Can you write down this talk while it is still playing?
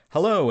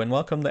Hello, and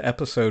welcome to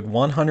episode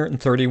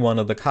 131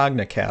 of the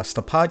Cognicast,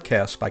 a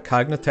podcast by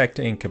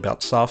Cognitect Inc.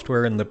 about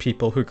software and the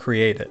people who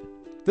create it.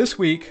 This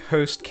week,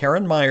 host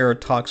Karen Meyer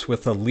talks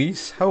with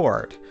Elise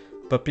Howard.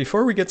 But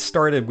before we get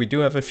started, we do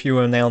have a few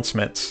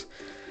announcements.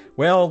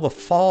 Well, the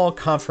fall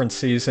conference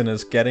season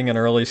is getting an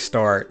early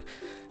start.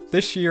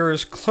 This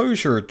year's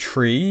Clojure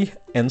Tree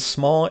and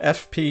Small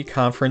FP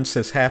conference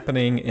is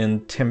happening in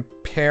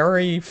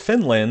Tampere,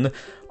 Finland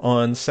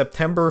on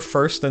September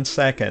 1st and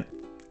 2nd.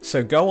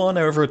 So go on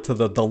over to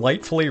the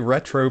delightfully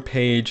retro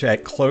page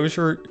at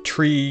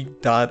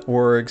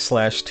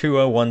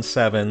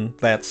clojuretree.org/2017.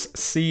 That's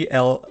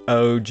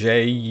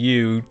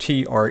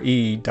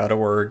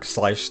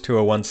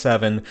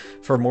clojutre.org/2017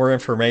 for more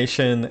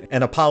information,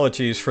 and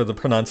apologies for the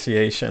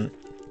pronunciation.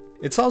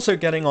 It's also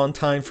getting on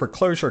time for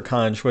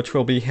ClojureCon, which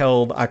will be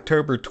held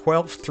October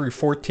 12th through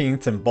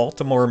 14th in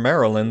Baltimore,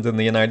 Maryland in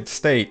the United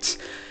States.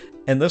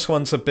 And this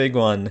one's a big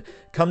one.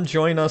 Come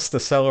join us to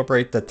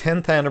celebrate the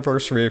 10th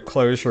anniversary of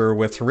Clojure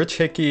with Rich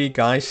Hickey,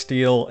 Guy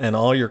Steele, and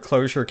all your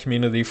Clojure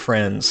community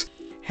friends.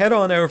 Head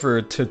on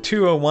over to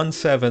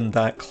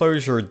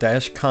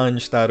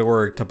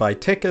 2017.clojure-conj.org to buy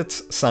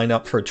tickets, sign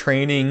up for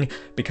training,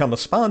 become a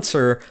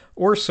sponsor,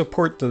 or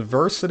support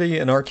diversity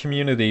in our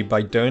community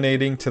by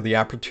donating to the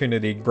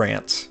Opportunity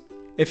Grants.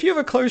 If you have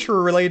a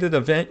Clojure-related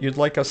event you'd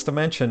like us to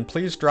mention,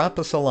 please drop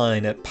us a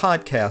line at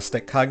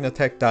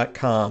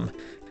podcast@cognitect.com.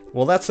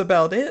 Well, that's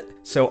about it.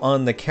 So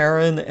on to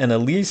Karen and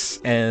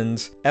Elise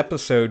and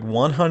episode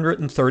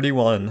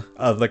 131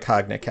 of the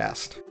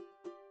Cognicast.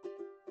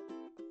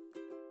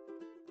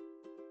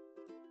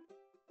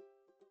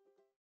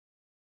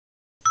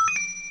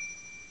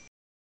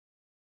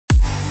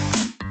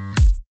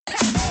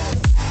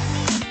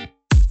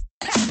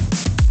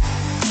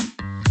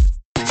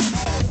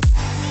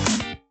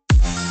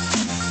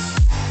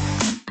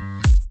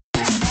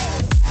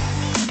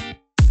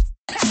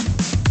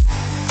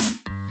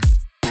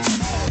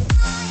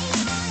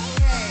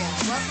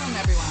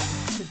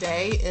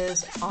 Today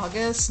is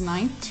August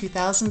 9th,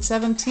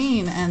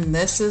 2017, and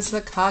this is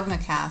the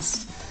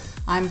Cognicast.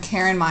 I'm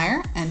Karen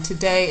Meyer, and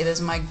today it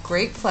is my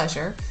great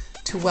pleasure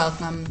to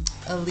welcome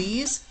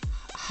Elise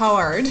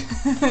Howard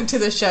to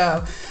the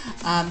show.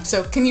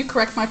 So can you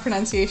correct my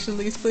pronunciation,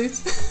 Elise,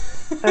 please?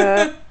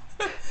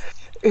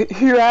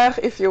 Huard,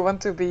 if you want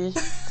to be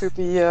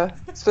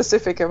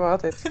specific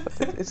about it,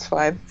 but it's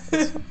fine.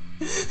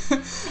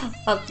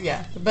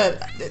 Yeah, but...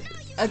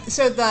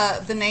 so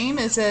the name,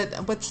 is it,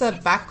 what's the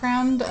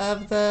background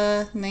of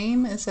the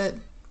name? Is it?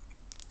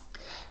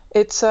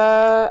 It's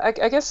I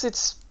guess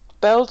it's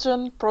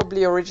Belgian,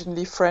 probably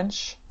originally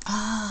French.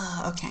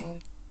 Ah,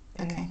 okay.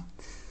 Okay.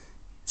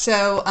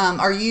 So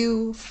are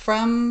you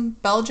from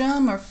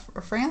Belgium or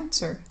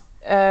France or?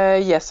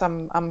 Yes,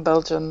 I'm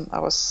Belgian. I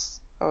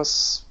was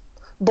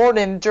born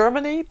in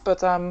Germany,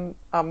 but I'm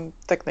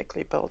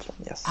technically Belgian.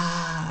 Yes.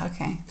 Ah,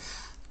 okay.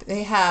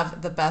 They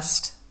have the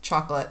best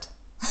chocolate.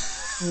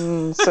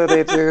 So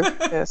they do,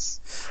 yes.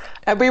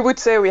 And we would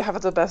say we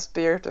have the best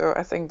beer, though.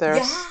 I think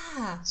there's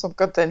some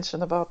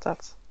contention about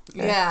that.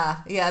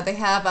 Yeah, they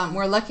have.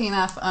 We're lucky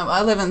enough.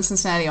 I live in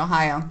Cincinnati,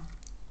 Ohio,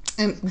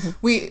 and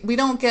we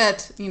don't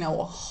get a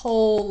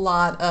whole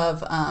lot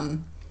of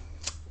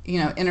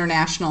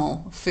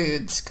international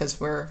foods because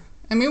we're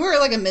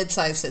like a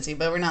mid-sized city,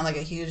 but we're not like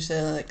a huge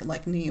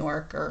like New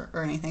York or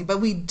anything.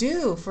 But we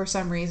do, for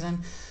some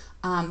reason,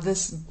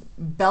 this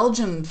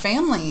Belgian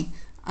family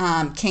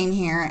came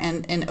here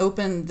and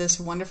opened this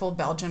wonderful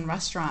Belgian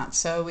restaurant.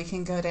 So we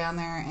can go down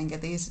there and get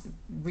these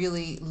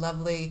really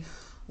lovely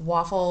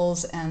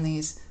waffles and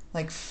these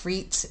like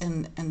frites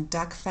and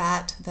duck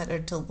fat that are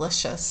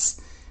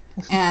delicious.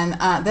 And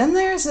then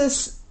there's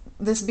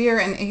this beer,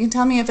 and you can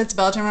tell me if it's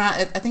Belgian or not.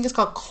 I think it's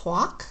called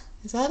Kwak.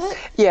 Is that it?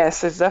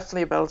 Yes, it's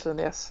definitely Belgian,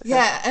 yes.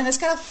 Yeah, and it's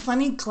got a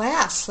funny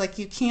glass. Like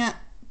you can't...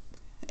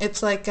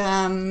 It's like...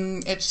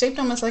 it's shaped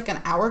almost like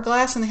an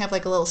hourglass, and they have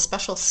like a little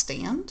special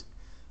stand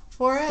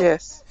for it.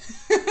 Yes.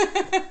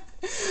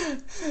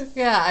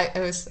 Yeah, I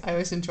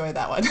always enjoy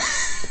that one.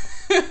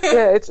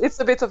 Yeah, it's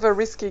a bit of a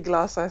risky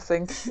glass, I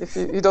think. If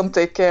you don't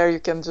take care,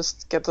 you can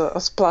just get a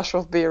splash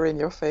of beer in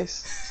your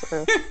face.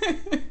 So,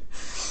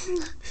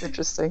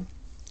 interesting.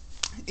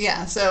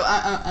 Yeah, so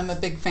I'm a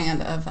big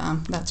fan of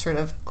that sort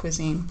of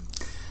cuisine.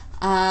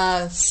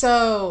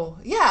 So,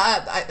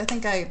 yeah, I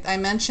think I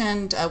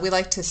mentioned we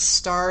like to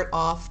start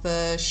off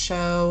the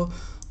show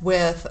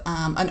with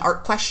an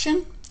art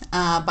question.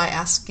 By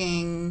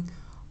asking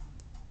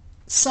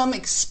some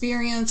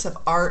experience of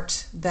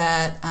art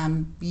that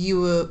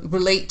you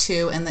relate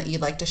to and that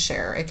you'd like to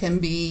share. It can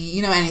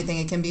be, anything.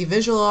 It can be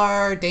visual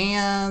art,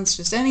 dance,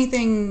 just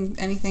anything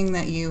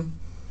that you...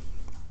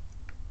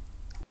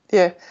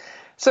 Yeah.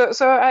 So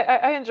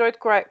I enjoyed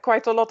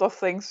quite a lot of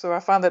things, so I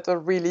found it a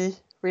really,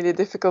 really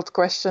difficult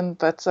question.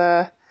 But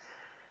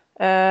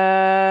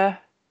I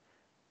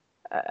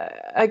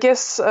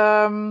guess...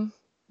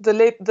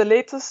 The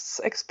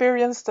latest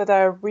experience that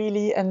I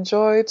really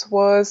enjoyed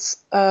was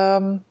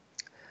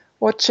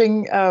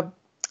watching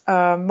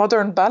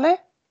modern ballet.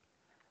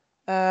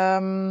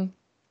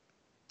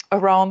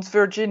 around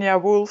Virginia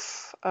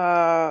Woolf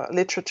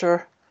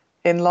literature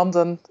in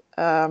London.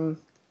 How's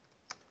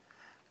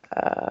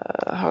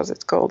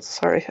it called?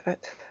 Sorry,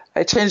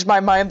 I changed my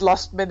mind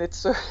last minute.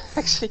 So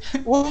actually,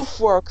 Woolf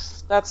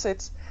Works, that's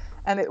it.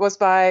 And it was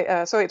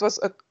by, so it was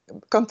a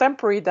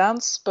contemporary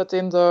dance, but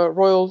in the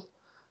Royal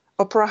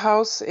Opera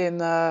House in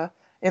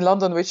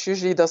London, which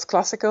usually does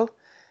classical.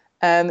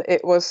 And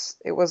it was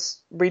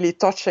really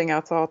touching,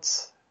 I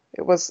thought.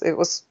 It was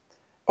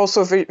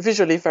also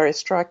visually very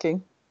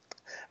striking.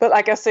 But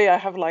like I say, I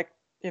have 10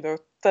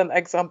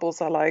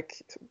 examples. I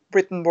like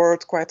written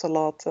word quite a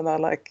lot, and I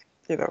like,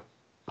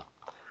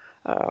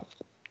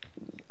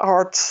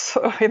 art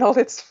in all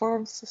its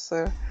forms.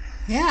 So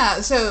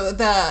yeah, so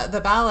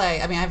the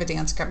ballet, I mean, I have a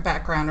dance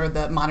background, or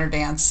the modern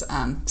dance,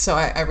 so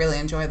I really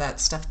enjoy that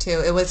stuff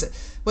too.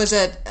 Was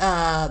it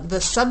the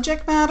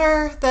subject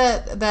matter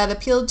that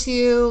appealed to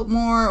you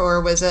more,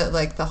 or was it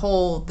like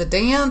the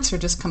dance, or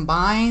just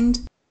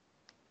combined?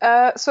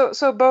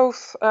 So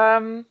both.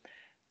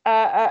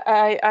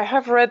 I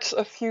have read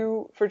a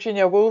few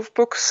Virginia Woolf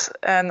books,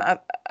 and I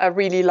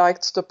really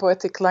liked the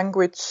poetic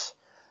language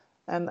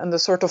and the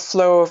sort of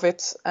flow of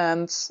it.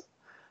 And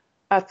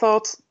I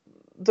thought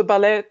the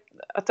ballet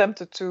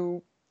attempted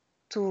to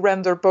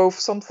render both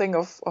something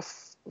of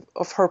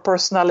her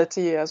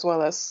personality, as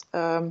well as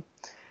her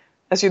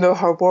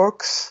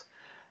works.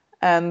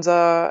 And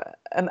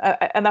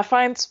I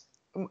find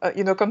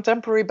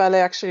contemporary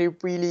ballet actually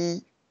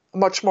really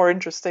much more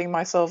interesting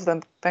myself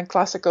than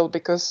classical,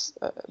 because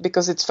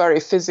it's very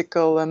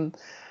physical, and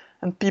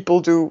people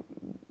do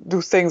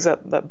things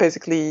that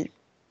basically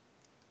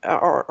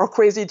are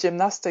crazy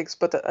gymnastics,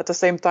 but at the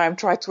same time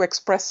try to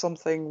express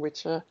something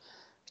which I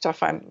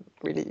find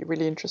really,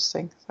 really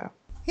interesting. So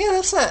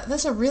Yeah,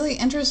 that's a really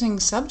interesting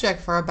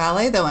subject for a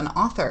ballet, though, an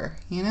author.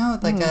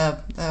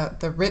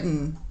 The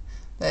written.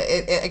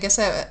 I guess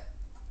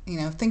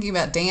thinking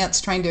about dance,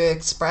 trying to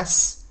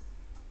express,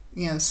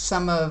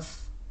 some of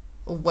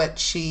what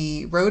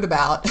she wrote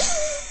about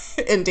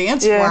in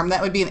dance form.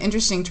 That would be an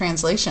interesting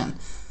translation.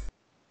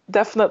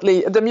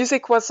 Definitely. The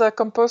music was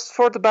composed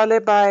for the ballet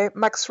by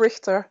Max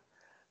Richter,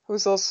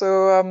 who's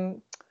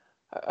also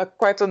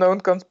quite a known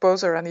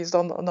composer, and he's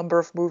done a number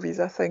of movies,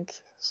 I think.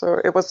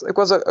 So it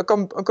was a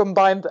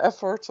combined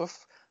effort of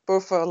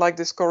both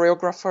this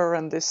choreographer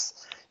and this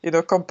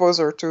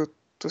composer to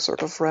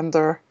sort of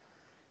render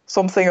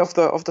something of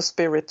the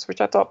spirit,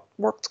 which I thought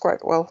worked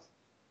quite well.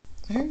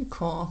 Very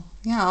cool.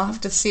 Yeah, I'll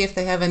have to see if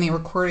they have any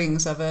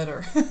recordings of it,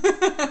 or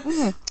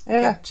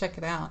check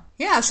it out.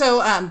 Yeah,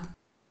 so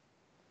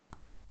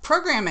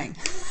programming.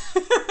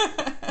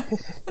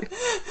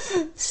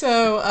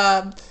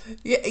 So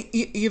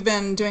you've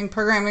been doing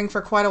programming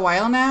for quite a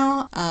while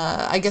now.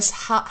 I guess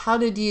how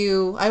did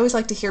you? I always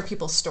like to hear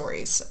people's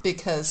stories,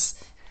 because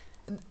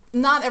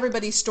not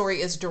everybody's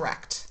story is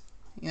direct.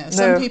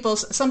 Some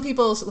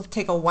people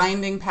take a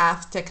winding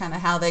path to kind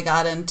of how they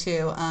got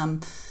into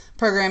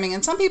programming,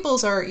 and some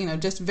people's are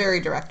just very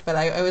direct. But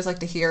I always like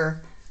to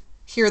hear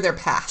their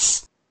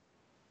paths.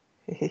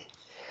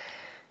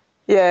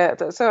 Yeah,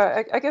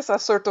 so I guess I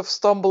sort of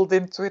stumbled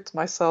into it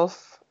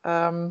myself.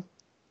 It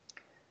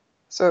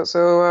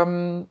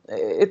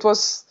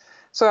was,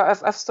 so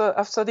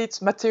I've studied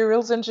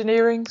materials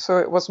engineering, so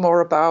it was more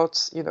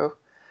about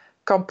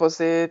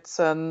composites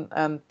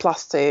and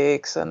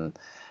plastics and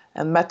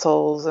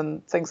metals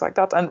and things like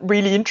that, and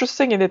really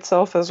interesting in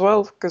itself as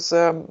well, because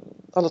a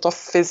lot of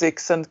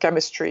physics and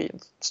chemistry,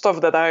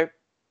 stuff that I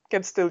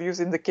can still use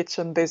in the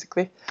kitchen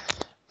basically.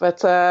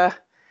 But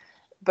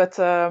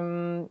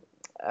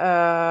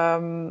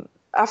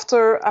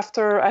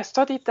after I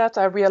studied that,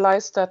 I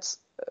realized that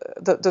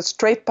the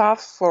straight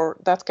path for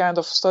that kind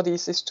of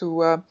studies is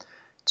to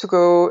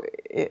go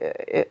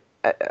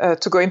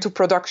into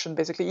production.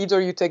 Basically,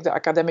 either you take the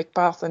academic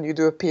path and you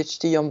do a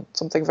PhD on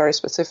something very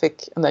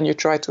specific, and then you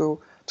try to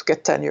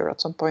get tenure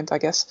at some point, I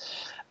guess,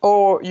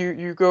 or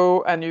you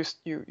go and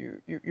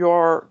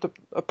you're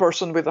a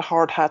person with a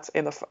hard hat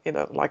in a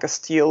like a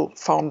steel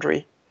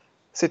foundry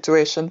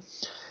situation,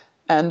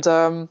 and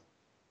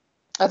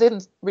I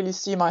didn't really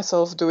see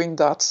myself doing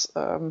that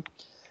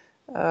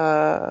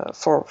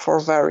for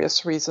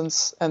various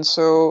reasons, and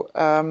so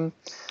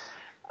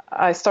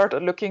I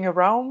started looking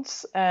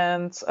around,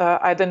 and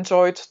I'd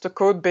enjoyed the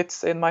code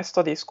bits in my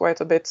studies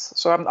quite a bit.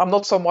 So I'm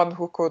not someone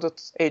who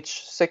coded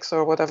age 6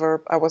 or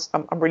whatever.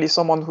 I'm really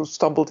someone who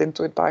stumbled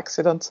into it by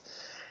accident,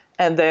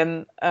 and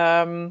then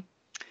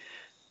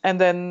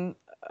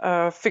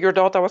figured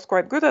out I was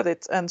quite good at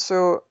it, and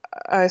so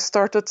I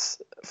started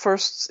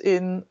first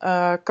in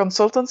a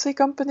consultancy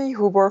company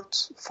who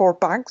worked for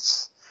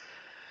banks,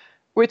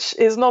 which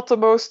is not the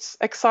most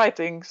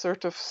exciting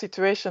sort of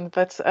situation,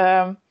 but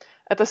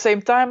at the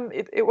same time,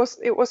 it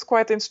was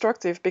quite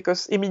instructive,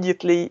 because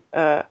immediately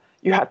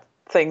you had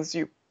things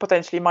you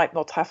potentially might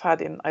not have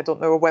had in, I don't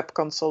know, web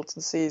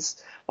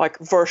consultancies, like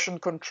version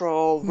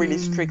control, really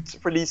strict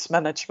release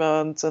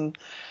management, and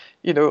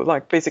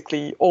like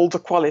basically all the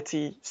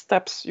quality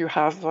steps you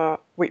have,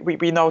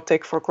 we now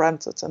take for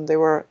granted, and they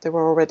were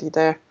already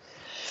there.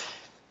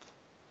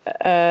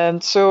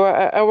 And so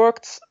I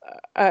worked.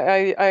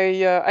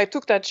 I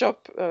took that job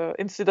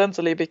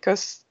incidentally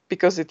because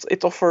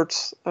it offered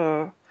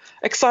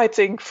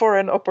exciting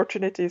foreign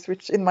opportunities,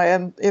 which in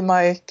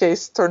my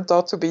case turned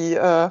out to be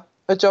a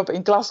job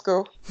in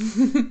Glasgow,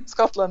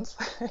 Scotland.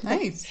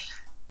 Nice.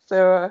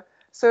 So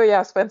yeah,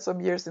 I spent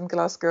some years in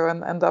Glasgow,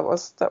 and that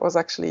was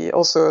actually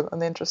also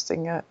an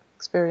interesting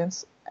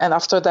experience. And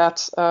after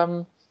that,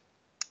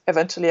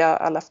 eventually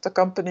I left the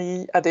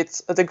company. I did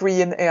a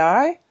degree in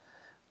AI,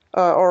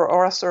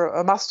 or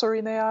a master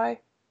in AI,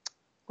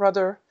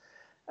 rather,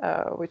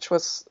 which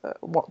was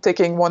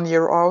taking 1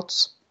 year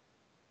out,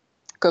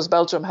 because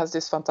Belgium has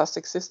this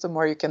fantastic system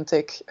where you can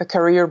take a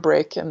career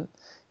break and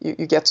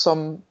you get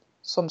some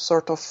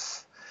sort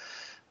of,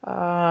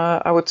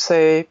 I would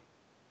say,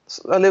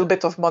 a little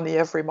bit of money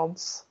every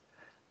month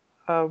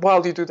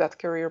while you do that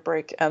career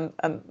break. And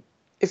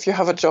if you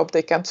have a job,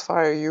 they can't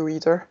fire you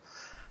either.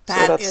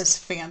 That is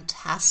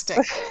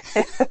fantastic.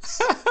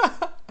 Yes.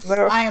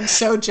 No. I am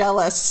so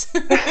jealous.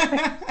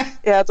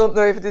 Yeah, I don't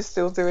know if they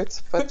still do it,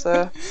 but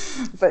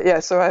yeah.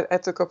 So I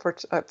took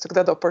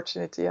that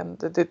opportunity and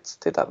did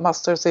that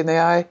master's in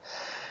AI,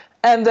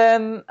 and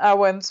then I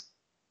went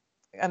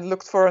and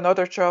looked for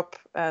another job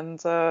and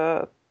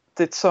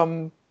did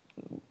some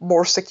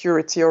more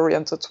security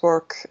oriented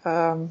work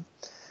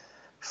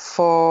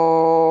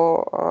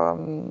for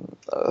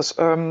a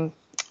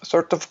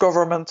sort of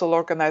governmental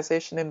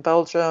organization in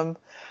Belgium.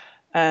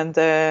 And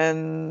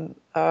then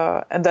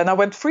I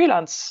went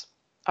freelance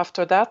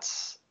after that,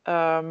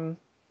 and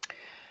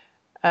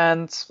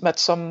met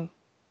some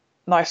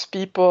nice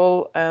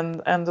people,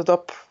 and ended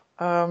up,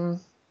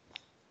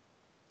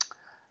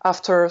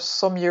 after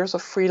some years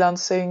of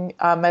freelancing,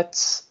 I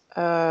met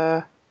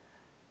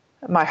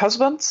my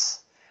husband,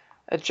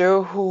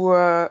 Joe,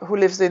 who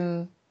lives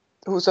in,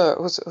 who's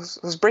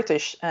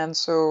British, and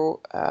so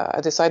I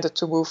decided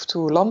to move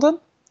to London,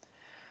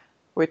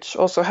 which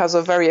also has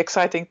a very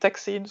exciting tech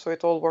scene, so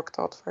it all worked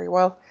out very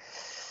well.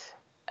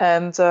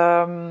 And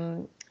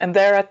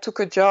there I took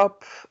a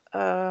job,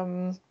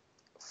 I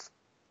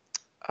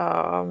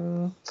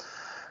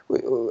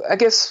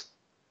guess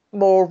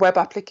more web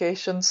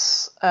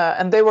applications,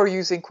 and they were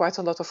using quite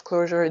a lot of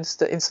Clojure,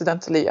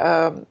 incidentally,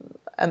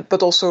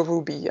 but also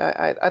Ruby.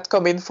 I'd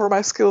come in for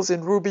my skills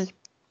in Ruby,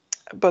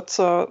 but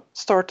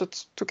started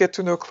to get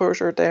to know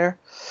Clojure there.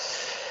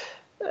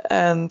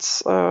 And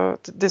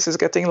this is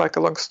getting like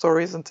a long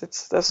story, isn't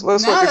it? That's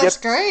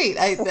great.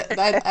 I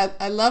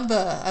love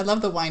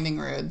the winding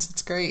roads.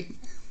 It's great.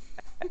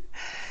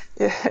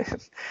 Yeah.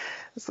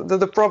 So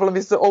the problem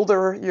is, the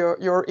older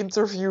your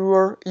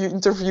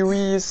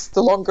interviewee is,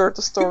 the longer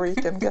the story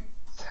can get.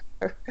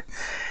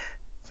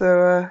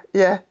 So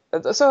yeah.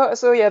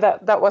 So yeah,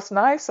 that was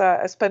nice.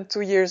 I spent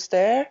 2 years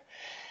there,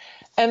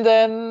 and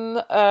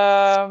then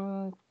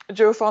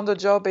Joe found a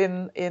job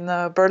in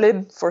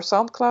Berlin for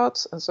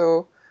SoundCloud, and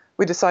so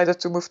we decided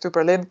to move to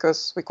Berlin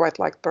because we quite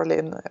liked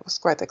Berlin. It was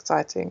quite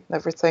exciting and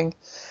everything.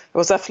 It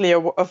was definitely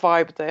a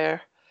vibe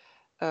there.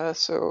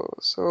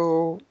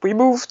 So we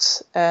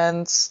moved,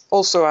 and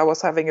also I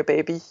was having a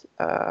baby,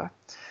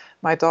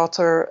 my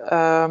daughter.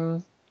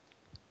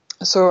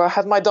 So I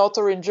had my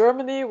daughter in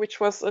Germany, which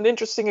was an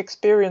interesting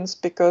experience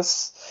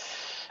because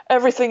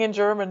everything in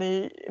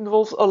Germany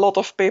involves a lot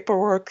of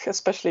paperwork,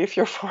 especially if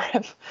you're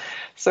foreign.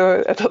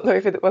 So I don't know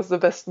if it was the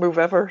best move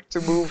ever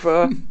to move,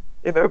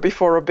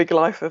 before a big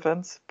life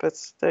event. But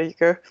there you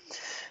go.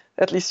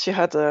 At least she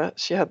had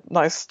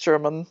nice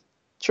German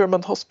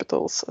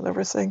hospitals and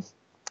everything.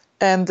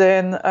 And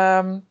then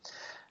after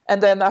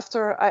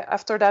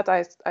that,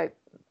 I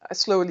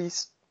slowly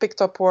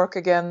picked up work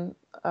again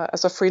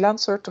as a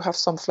freelancer to have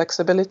some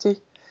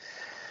flexibility.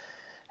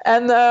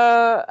 And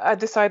I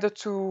decided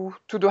to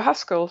do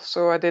Haskell,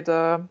 so I did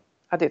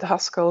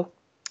Haskell.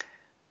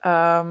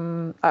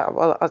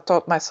 I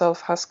taught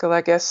myself Haskell,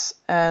 I guess,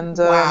 and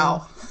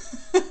wow.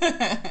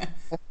 I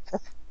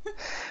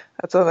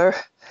don't know.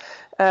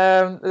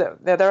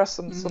 Yeah, there are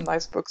some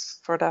nice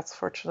books for that,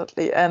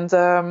 fortunately, and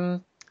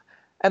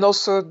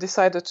also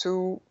decided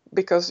to,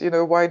 because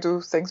why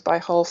do things by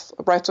half?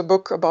 Write a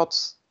book about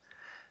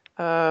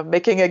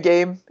making a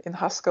game in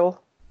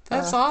Haskell.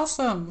 That's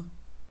awesome.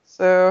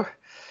 So.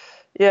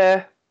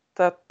 Yeah,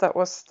 that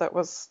was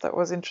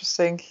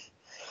interesting,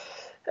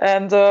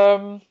 and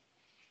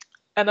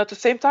at the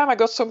same time I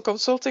got some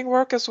consulting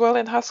work as well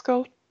in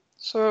Haskell,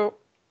 so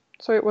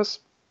it was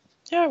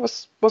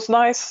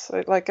nice.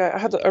 Like I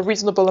had a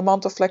reasonable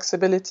amount of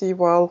flexibility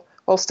while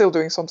still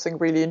doing something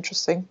really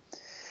interesting,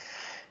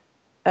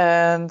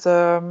 and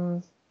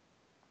so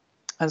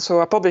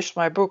I published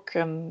my book,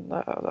 and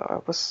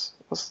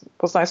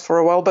was nice for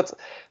a while. But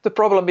the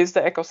problem is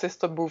the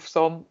ecosystem moves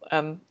on,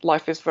 and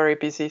life is very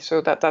busy.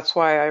 So that's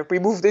why I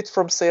removed it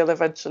from sale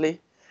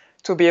eventually,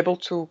 to be able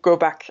to go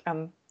back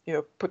and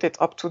put it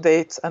up to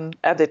date and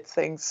edit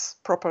things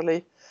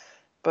properly.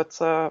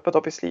 But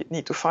obviously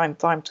need to find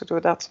time to do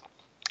that.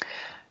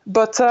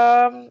 But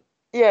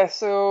yeah,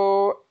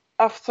 so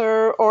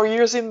after our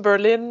years in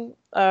Berlin,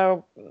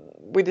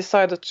 we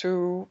decided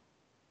to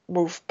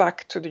move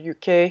back to the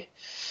UK.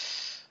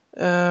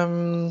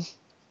 Um,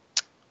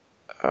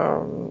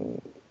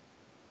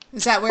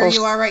 Is that where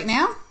you are right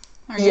now?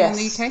 Are you in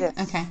the yes, UK? yes,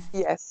 Okay.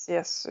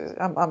 yes.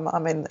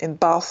 I'm in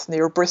Bath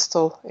near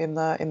Bristol in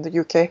the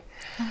UK,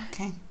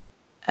 Okay.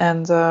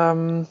 and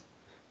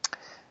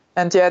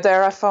yeah,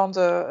 there I found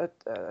a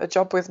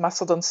job with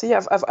Mastodon C.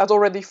 I'd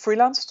already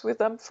freelanced with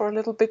them for a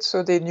little bit,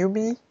 so they knew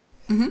me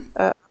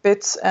a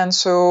bit, and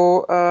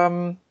so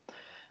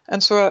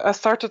I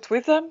started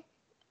with them,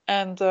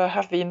 and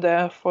have been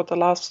there for the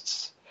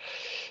last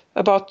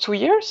about 2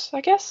 years,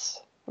 I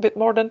guess, a bit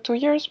more than 2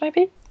 years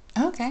maybe.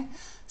 Okay.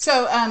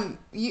 So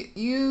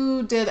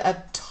you did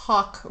a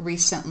talk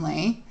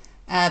recently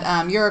at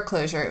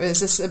Euroclosure.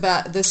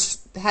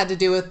 This had to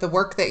do with the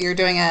work that you're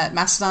doing at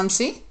Mastodon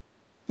C?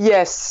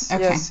 Yes,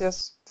 Okay.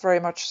 yes, very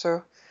much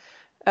so.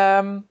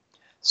 Um,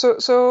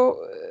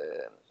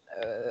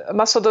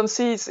 Mastodon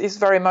C is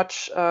very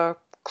much a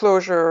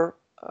closure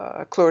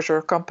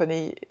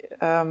company.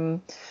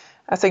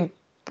 I think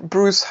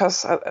Bruce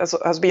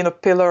has been a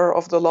pillar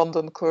of the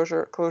London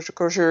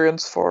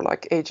closurians for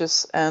like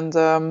ages, and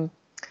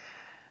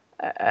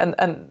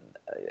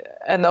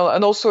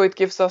also it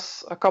gives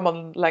us a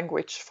common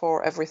language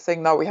for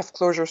everything. Now we have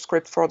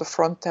ClojureScript for the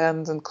front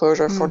end and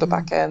Clojure for the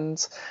back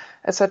end,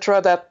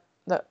 etc.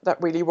 That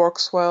really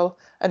works well,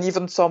 and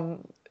even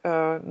some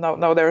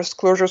now there's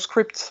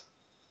ClojureScript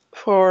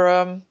for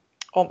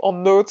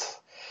on Node.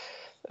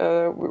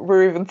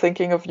 We're even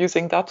thinking of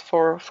using that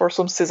for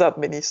some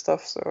sysadmin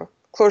stuff. So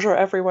Clojure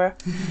everywhere.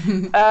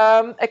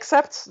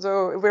 Except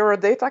though we're a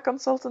data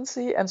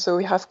consultancy, and so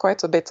we have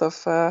quite a bit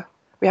of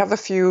we have a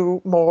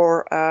few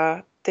more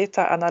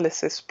data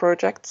analysis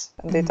projects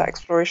and data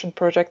exploration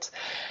projects.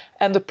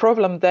 And the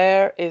problem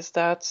there is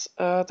that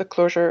the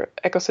Clojure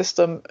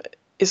ecosystem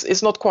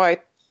is not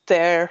quite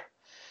there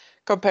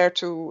compared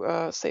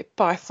to say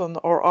Python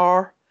or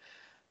R.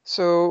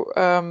 So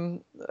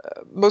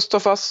most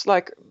of us,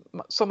 like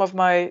some of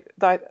my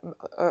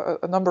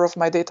a number of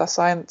my data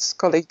science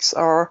colleagues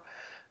are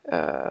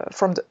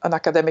from an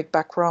academic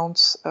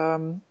background,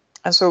 and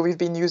so we've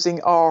been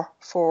using R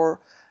for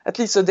at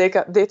least the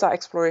data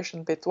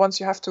exploration bit. Once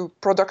you have to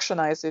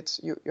productionize it,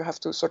 you have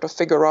to sort of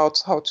figure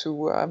out how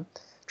to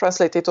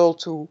translate it all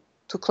to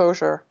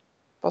Clojure,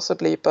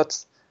 possibly.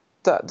 But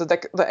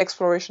the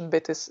exploration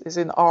bit is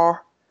in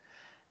R,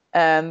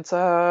 and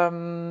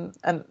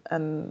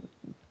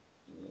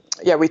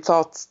yeah, we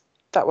thought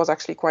that was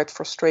actually quite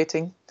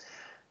frustrating,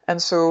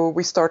 and so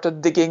we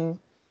started digging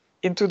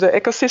into the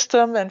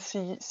ecosystem and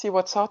see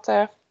what's out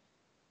there.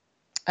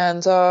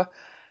 And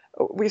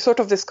we sort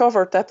of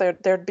discovered that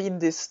there'd been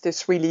this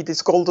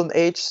golden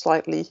age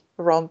slightly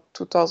around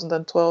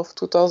 2012,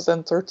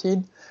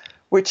 2013,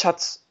 which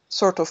had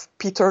sort of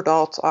petered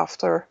out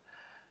after.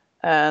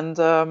 And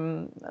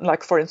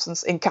like, for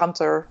instance,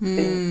 Incanter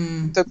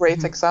being the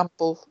great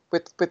example,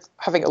 with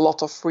having a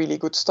lot of really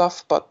good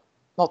stuff, but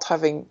not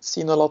having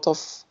seen a lot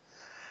of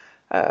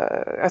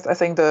I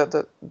think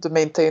the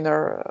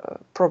maintainer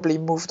probably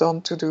moved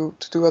on to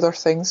do other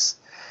things.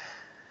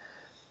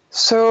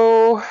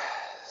 So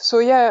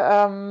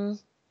yeah,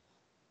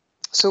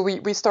 so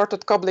we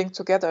started cobbling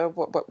together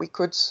what we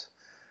could,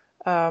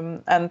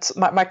 and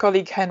my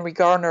colleague Henry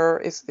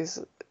Garner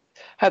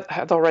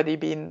had already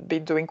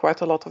been doing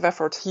quite a lot of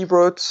effort. He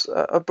wrote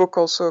a book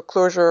also,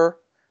 Clojure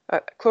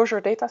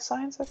Data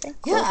Science, I think.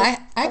 Yeah, I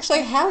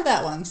actually have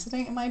that one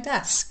sitting at my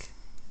desk.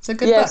 It's a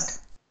good book. Yes,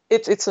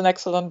 it's an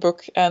excellent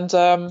book, and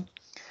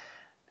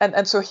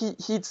so he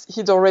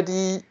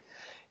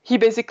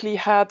basically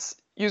had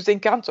used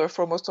Incanter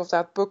for most of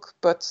that book,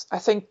 but I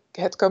think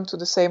had come to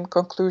the same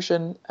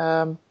conclusion,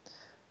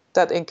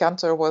 that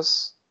Incanter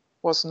was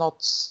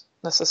not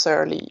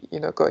necessarily,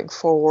 going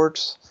forward,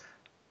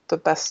 the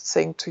best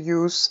thing to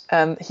use,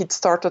 and he'd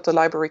started a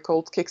library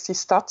called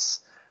KixiStats,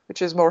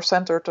 which is more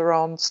centered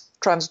around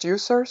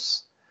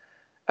transducers,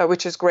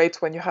 which is great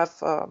when you have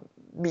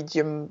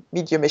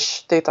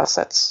medium-ish data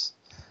sets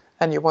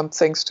and you want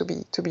things to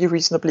be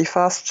reasonably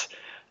fast.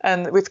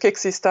 And with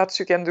KixiStats,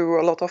 you can do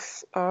a lot of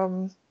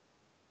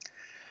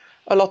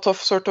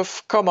sort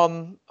of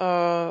common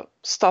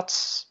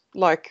stats,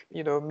 like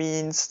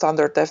mean,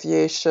 standard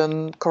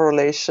deviation,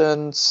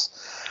 correlations,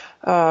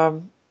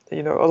 a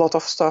lot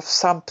of stuff,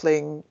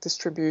 sampling,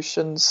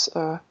 distributions,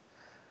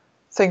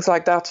 things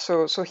like that.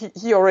 So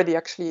he already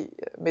actually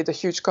made a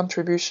huge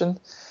contribution.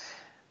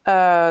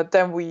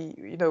 Then we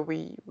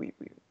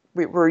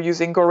were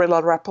using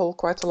Gorilla REPL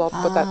quite a lot,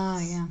 but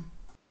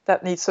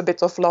that needs a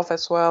bit of love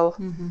as well.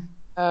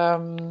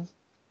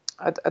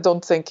 I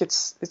don't think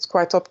it's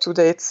quite up to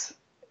date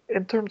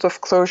in terms of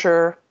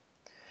Clojure,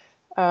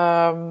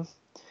 and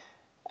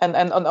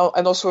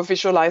also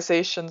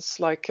visualizations,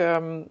 like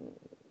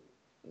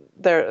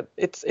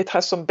it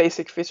has some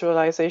basic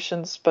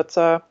visualizations, but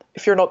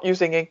if you're not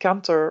using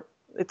Incanter,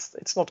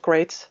 it's not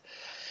great.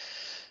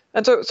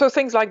 And so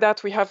things like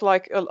that, we have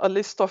like a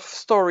list of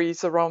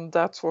stories around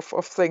that,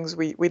 of things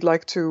we'd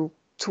like to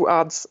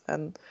add,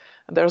 and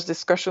there's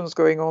discussions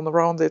going on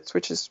around it,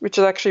 which is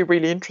actually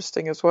really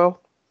interesting as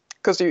well.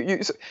 because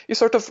you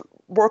sort of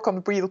work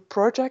on real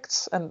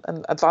projects and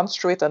advance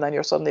through it, and then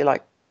you're suddenly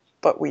like,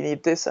 but we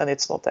need this and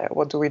it's not there.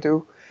 What do we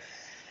do?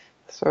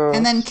 So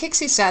And then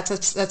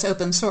KixiStats, that's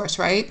open source,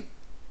 right?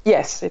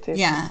 yes, it is.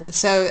 Yeah.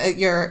 So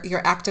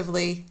you're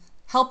actively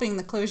helping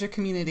the Clojure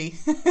community.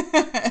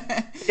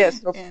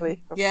 Yes,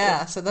 hopefully.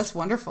 Yeah, so that's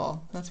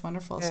wonderful. That's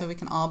wonderful. Yeah. So we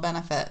can all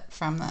benefit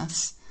from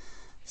this.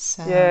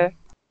 So Yeah.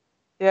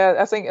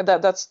 I think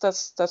that's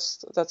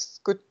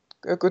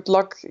good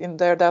luck in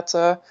there.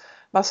 That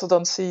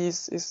Mastodon C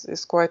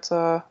is quite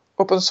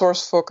open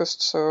source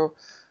focused.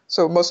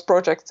 So most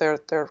projects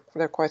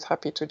they're quite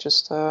happy to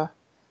just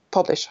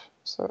publish.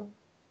 So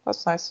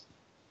that's nice.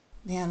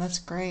 yeah, that's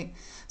great.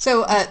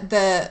 So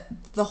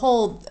the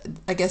whole,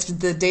 I guess,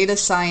 the data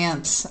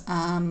science,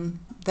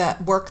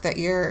 that work that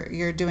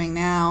you're doing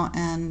now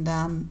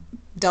and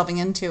delving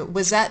into,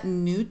 was that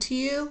new to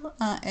you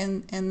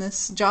in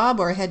this job,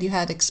 or had you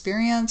had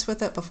experience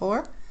with it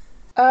before?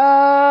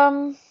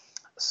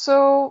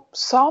 So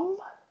some,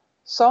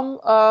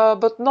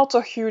 but not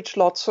a huge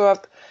lot. So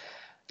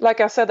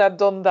like I said, I've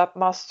done that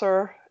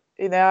master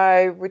in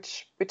AI,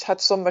 which had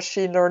some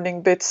machine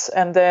learning bits,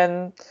 and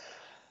then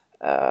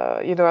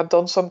I've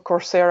done some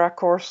Coursera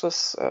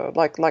courses,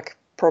 like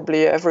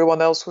probably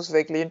everyone else who's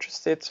vaguely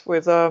interested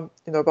with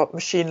about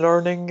machine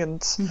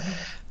learning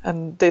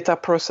and data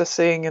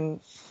processing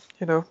and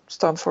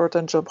Stanford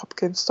and Johns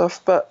Hopkins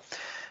stuff, but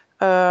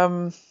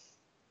yeah,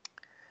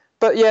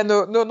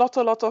 no, not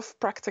a lot of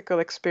practical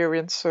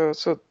experience.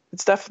 So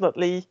it's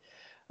definitely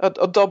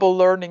a double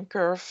learning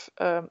curve.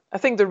 I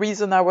think the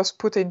reason I was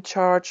put in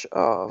charge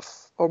of,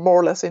 or more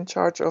or less in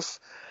charge of,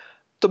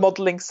 the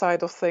modeling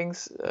side of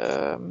things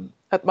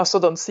at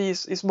Mastodon C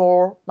is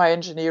more my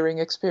engineering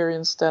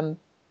experience than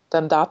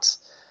that.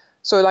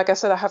 So, like I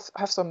said, I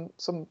have some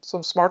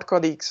smart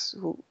colleagues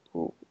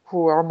who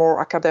are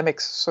more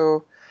academics.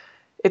 So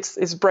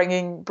it's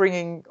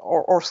bringing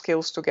our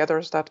skills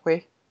together that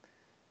way.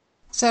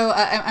 So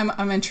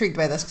I'm intrigued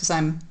by this because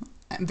I'm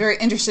very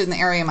interested in the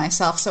area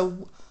myself.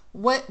 So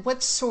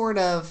what sort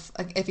of,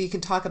 if you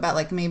could talk about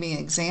like maybe an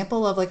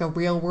example of like a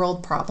real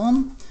world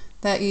problem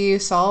that you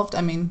solved?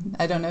 I mean,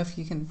 I don't know if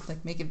you can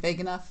like make it vague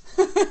enough.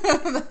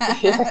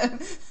 Yeah.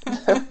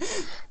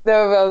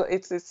 No, well,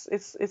 it's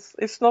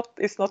not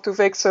too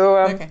vague. So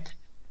Okay.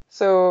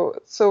 so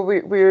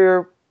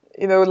we're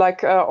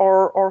like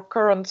our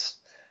current,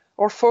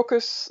 our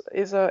focus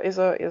is a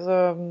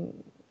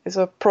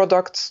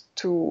product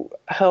to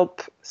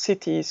help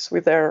cities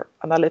with their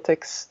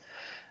analytics.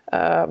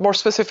 More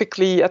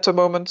specifically, at the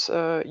moment,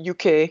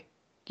 UK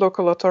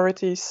local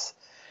authorities.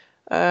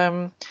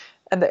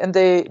 And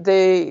they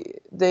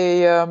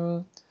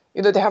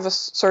have a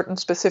certain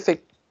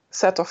specific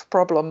set of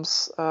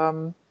problems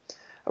around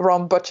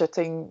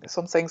budgeting.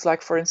 Some things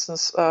like, for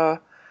instance,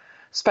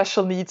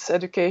 special needs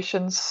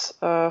educations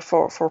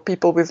for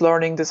people with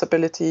learning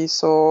disabilities,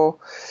 so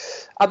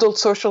adult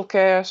social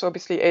care, so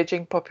obviously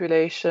aging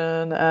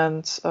population,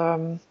 and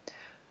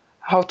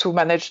how to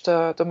manage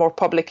the more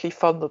publicly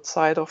funded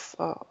side of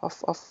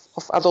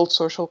adult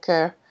social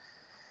care.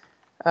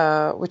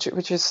 Which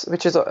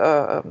is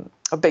a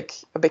big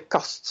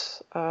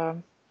cost,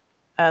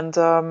 and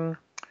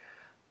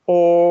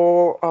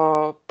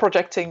or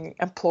projecting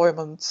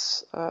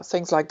employment,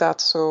 things like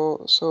that.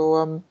 So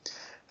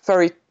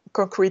very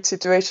concrete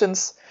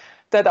situations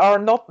that are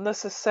not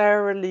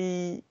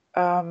necessarily.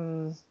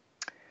 So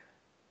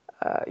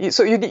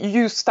you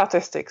use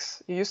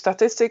statistics. You You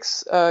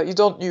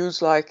don't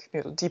use like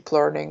deep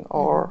learning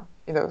or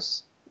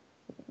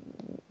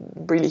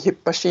really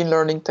hip machine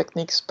learning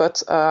techniques,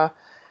 but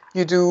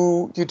you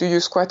do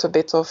use quite a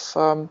bit of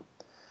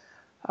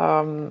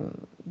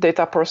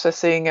data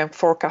processing and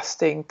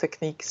forecasting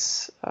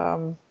techniques.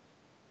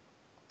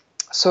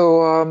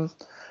 So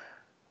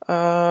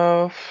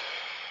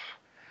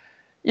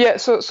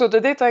the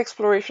data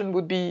exploration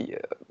would be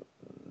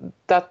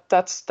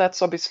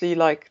that's obviously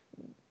like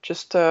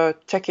just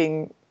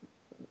checking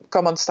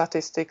common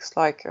statistics,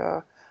 like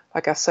I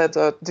said,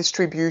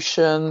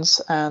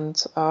 distributions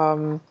and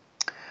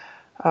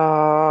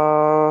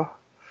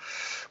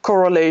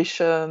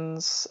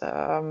correlations,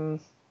 and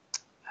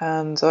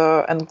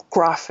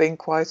graphing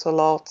quite a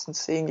lot and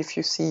seeing if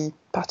you see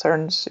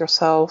patterns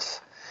yourself,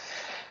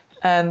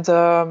 and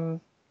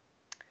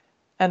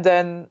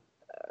then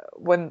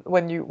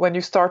when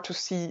you start to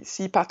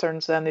see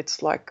patterns, then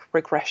it's like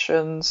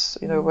regressions,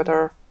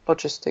 whether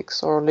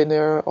logistics or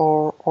linear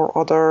or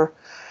other,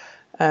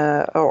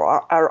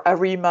 or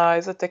ARIMA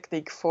is a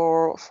technique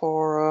for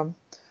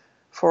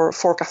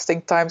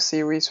forecasting time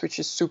series, which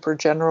is super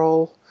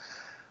general.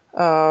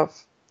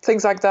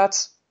 Things like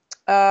that.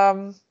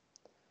 And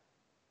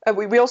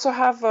we also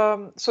have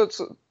so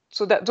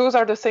that those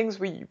are the things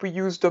we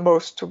use the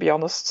most, to be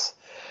honest,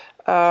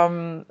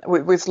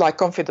 with like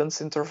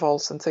confidence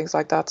intervals and things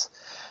like that.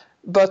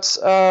 But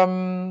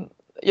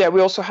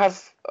we also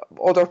have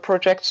other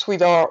projects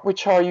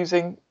which are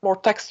using more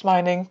text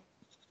mining,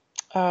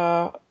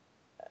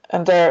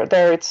 and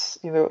there it's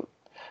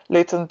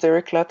latent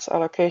Dirichlet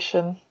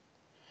allocation.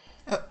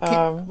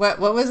 What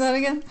was that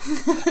again?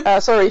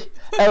 Sorry,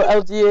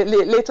 LDA,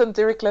 latent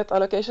Dirichlet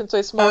allocation. So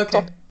it's more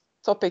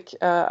topic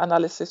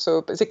analysis.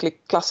 So basically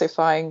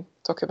classifying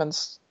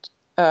documents,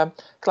 or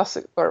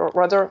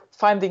rather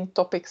finding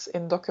topics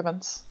in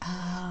documents.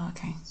 Oh,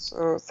 okay.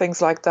 So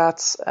things like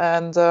that,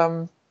 and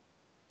so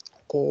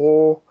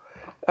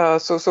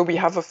we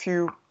have a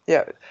few.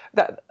 Yeah,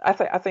 that I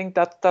think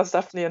that's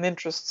definitely an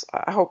interest.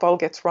 I hope I'll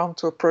get around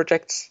to a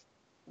project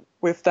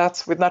with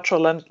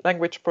natural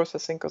language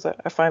processing, because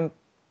I find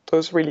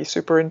those really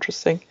super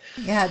interesting.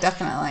 Yeah,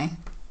 definitely.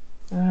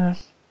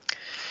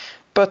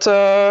 But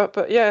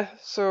yeah,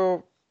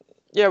 so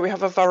yeah, we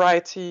have a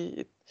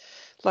variety,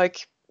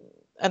 like,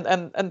 and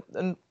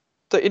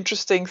the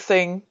interesting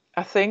thing,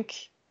 I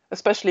think,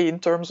 especially in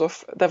terms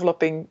of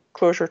developing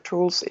Clojure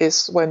tools,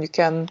 is when you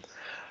can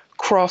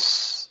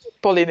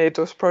cross-pollinate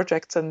those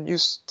projects and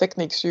use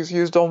techniques you've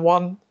used on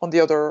one on the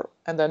other,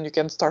 and then you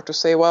can start to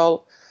say,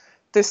 well,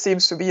 this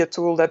seems to be a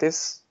tool that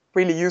is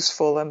really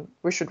useful, and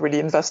we should really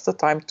invest the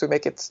time to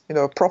make it,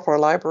 a proper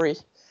library,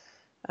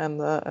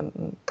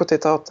 and put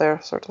it out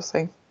there, sort of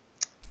thing.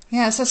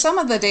 Yeah, so some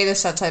of the data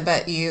sets I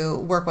bet you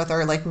work with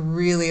are like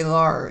really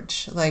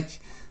large.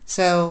 Like,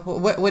 so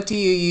what do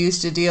you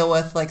use to deal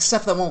with like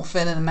stuff that won't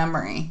fit in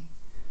memory?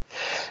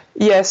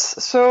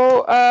 Yes,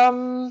 so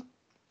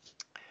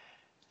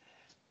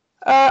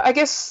I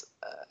guess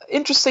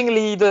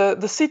interestingly,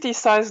 the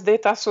city-sized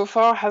data so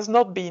far has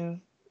not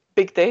been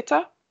big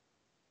data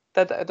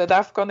that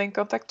I've gone in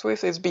contact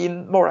with. It's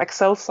been more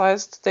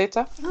Excel-sized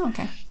data. Oh,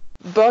 okay.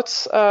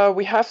 But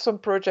we have some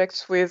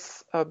projects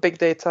with big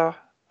data,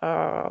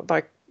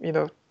 like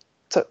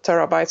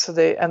terabytes a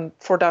day, and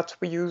for that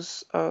we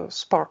use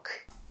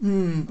Spark.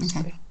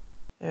 Okay.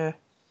 Yeah.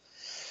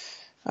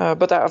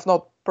 But I have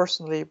not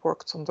personally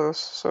worked on those,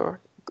 so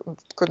I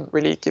couldn't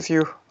really give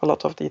you a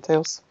lot of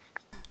details.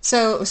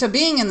 So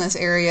being in this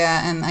area,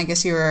 and I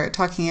guess you were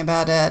talking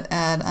about it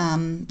at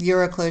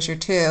Euroclosure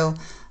too,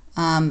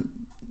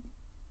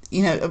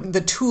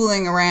 the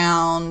tooling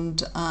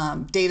around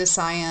data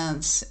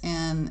science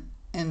and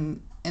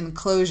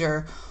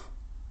Clojure,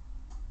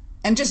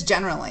 and just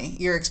generally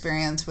your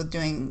experience with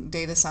doing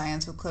data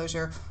science with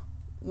Clojure.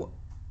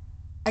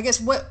 I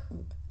guess what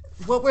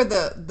were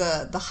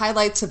the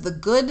highlights of the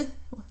good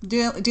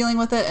dealing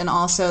with it, and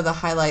also the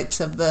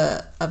highlights of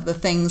the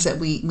things that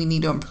we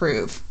need to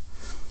improve?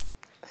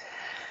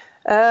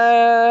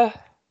 So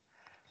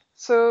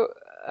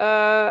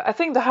I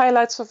think the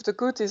highlights of the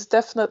good is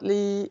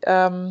definitely,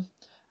 I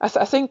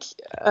think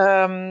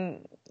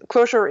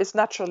Clojure is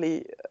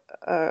naturally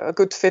a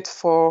good fit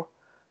for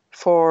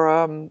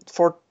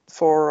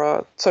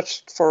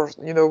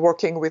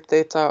working with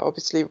data.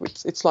 Obviously,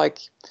 it's like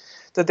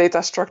the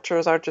data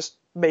structures are just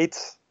made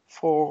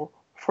for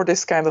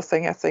this kind of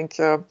thing, I think.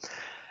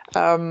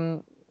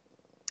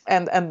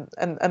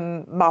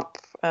 And map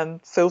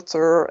and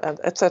filter and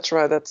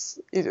etc. That's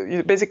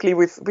basically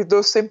with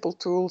those simple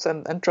tools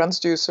and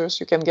transducers,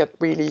 you can get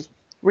really,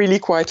 really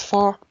quite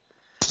far.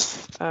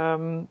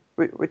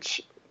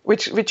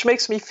 Which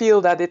makes me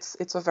feel that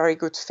it's a very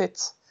good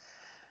fit.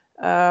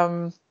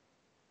 For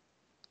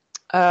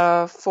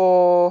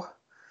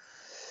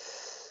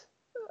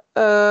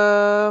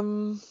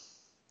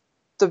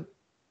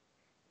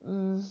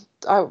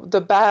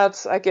the bad,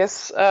 I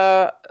guess.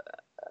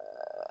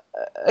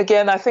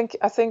 Again, I think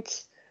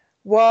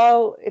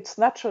while it's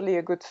naturally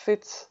a good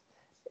fit,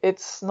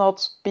 it's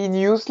not being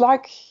used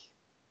like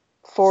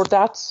for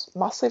that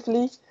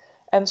massively,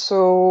 and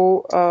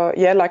so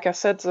like I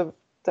said, the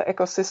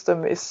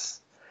ecosystem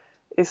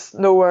is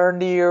nowhere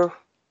near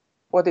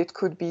what it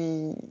could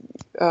be,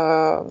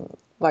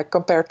 like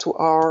compared to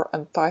R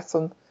and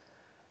Python,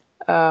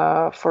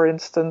 for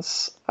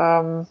instance.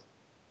 And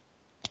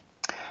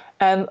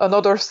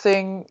another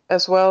thing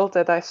as well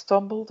that I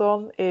stumbled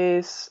on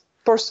is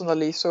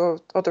personally, so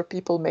other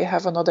people may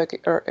have another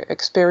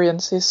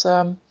experience, is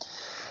so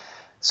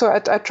I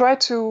try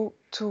to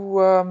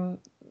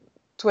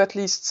at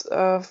least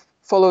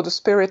follow the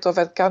spirit of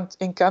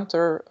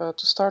Incanter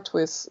to start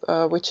with,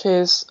 which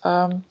is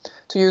to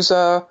use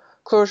a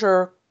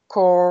Clojure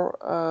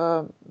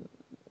core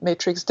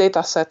matrix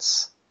data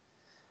sets,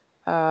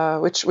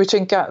 which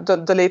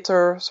the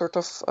later sort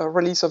of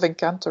release of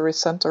Incanter is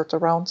centered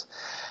around.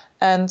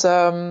 And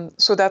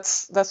so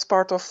that's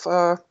part of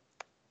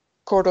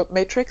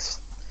core.matrix.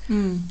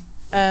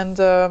 And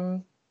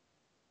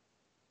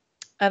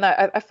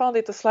I found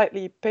it a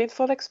slightly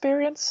painful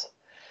experience.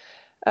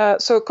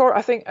 So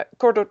I think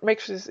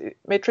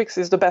core.matrix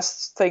is the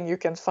best thing you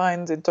can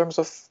find in terms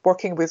of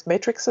working with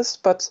matrices,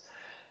 but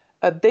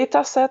a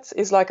data set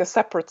is like a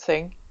separate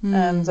thing.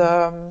 And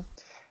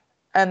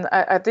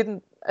I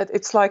didn't.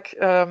 It's like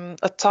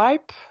a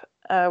type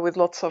with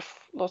lots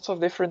of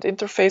different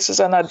interfaces,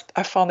 and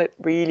I found it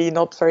really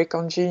not very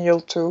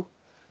congenial to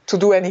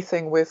do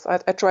anything with.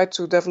 I tried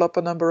to develop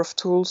a number of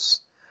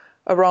tools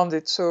around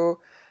it. So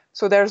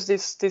there's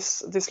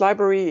this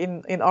library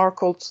in R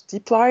called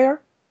dplyr,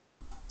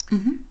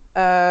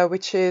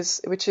 which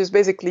is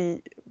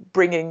basically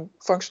bringing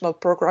functional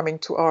programming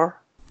to R.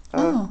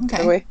 In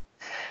a way.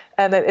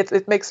 and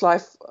it makes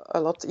life a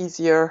lot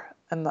easier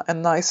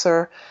and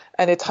nicer.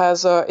 And it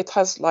has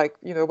like,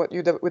 what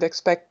you would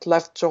expect: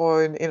 left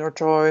join, inner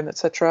join,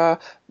 etc.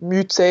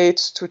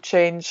 Mutate to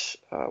change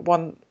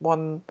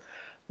one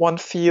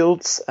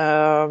field.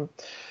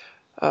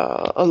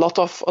 A lot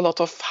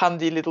of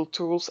handy little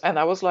tools. And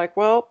I was like,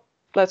 well,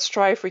 let's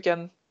try if we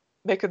can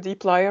make a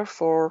dplyr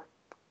for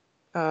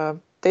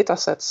data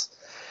sets.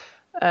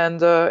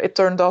 And it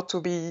turned out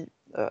to be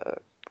a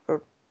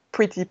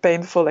pretty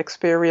painful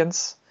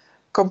experience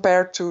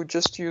compared to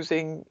just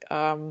using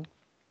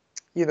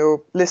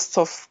lists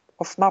of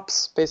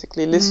maps,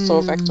 basically lists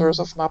of vectors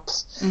of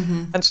maps.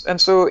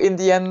 And so in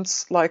the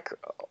end, like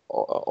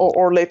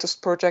our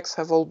latest projects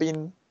have all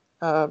been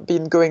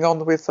going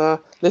on with a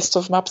list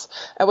of maps.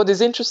 And what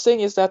is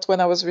interesting is that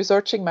when I was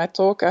researching my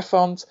talk, I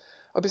found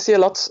obviously a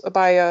lot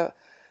by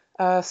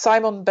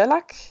Simon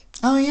Belak.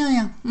 Oh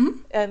yeah.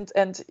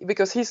 And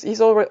because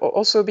he's already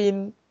also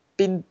been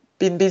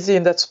busy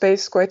in that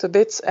space quite a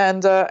bit,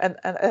 and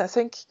I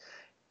think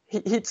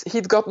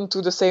he'd gotten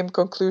to the same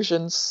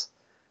conclusions.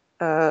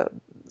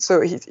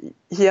 So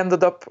he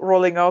ended up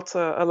rolling out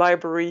a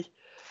library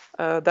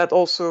that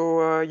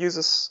also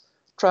uses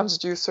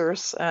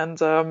transducers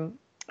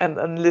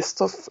and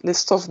list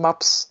of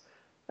maps,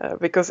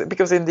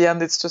 because in the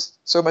end it's just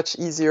so much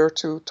easier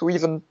to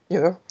even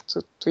to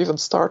even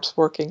start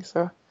working.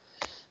 So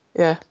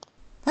yeah,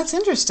 that's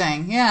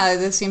interesting. Yeah,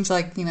 it seems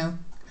like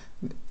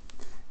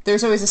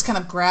there's always this kind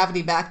of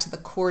gravity back to the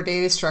core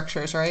data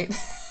structures, right?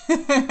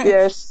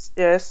 Yes,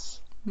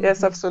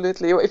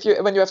 absolutely.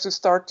 When you have to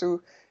start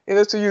to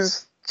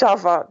use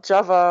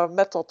Java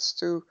methods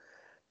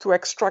to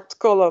extract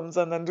columns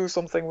and then do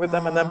something with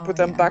them and then put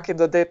them back in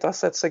the data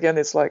sets again,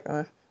 it's like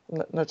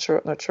not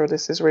sure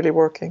this is really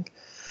working.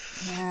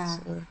 Yeah.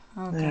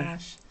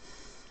 Gosh.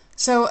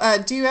 So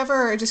do you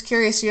ever, just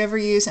curious, do you ever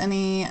use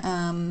any,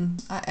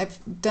 I've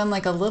done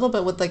like a little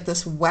bit with like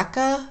this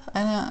Weka.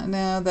 I don't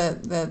know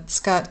that's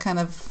got kind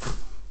of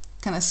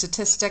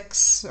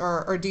statistics,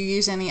 or do you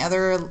use any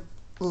other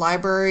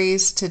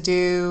libraries to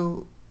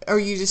do, or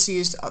you just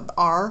used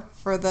R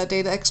for the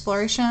data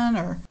exploration,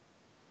 or?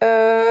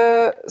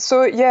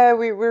 So yeah,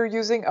 we're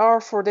using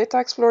R for data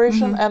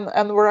exploration,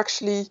 and we're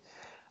actually,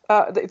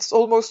 it's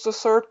almost a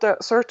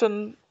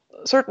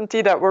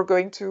certainty that we're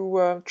going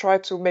to try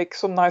to make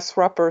some nice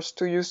wrappers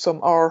to use some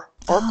R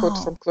code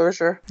from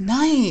Clojure.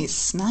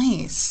 Nice.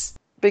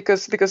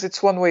 Because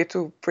it's one way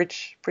to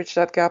bridge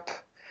that gap.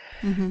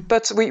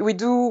 But we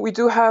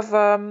do have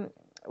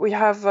we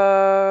have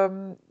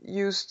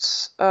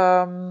used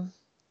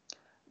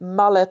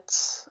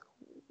Mallet,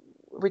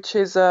 which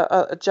is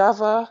a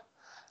Java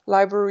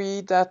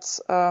library that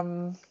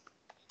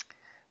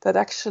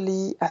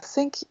actually, I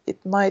think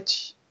it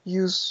might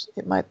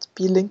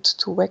be linked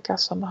to Weka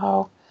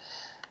somehow.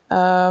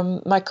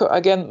 My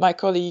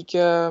colleague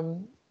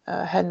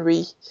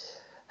Henry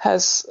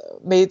has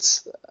made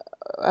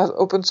an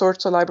open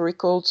source library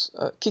called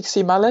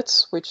Kixi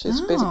Mallet, which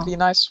is basically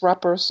nice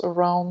wrappers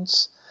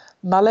around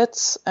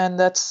mallets, and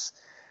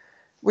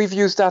we've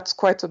used that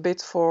quite a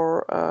bit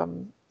for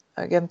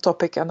again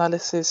topic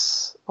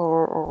analysis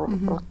or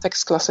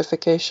text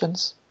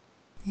classifications.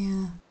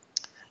 Yeah.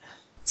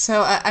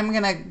 So I'm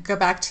going to go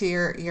back to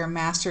your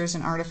master's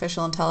in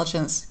artificial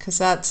intelligence, because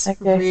that's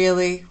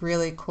really,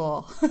 really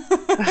cool.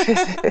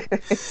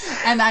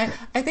 And I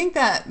think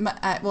that,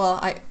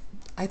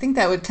 I think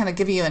that would kind of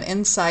give you an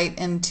insight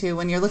into,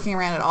 when you're looking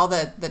around at all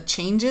the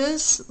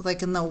changes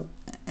like in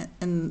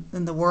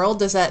the world,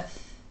 does that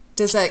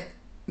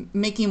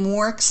make you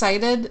more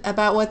excited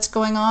about what's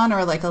going on,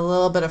 or like a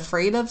little bit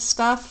afraid of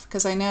stuff?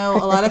 Because I know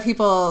a lot of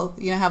people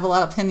have a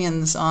lot of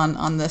opinions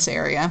on this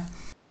area.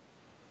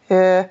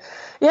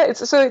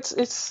 It's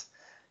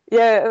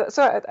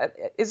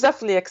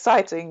definitely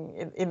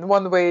exciting in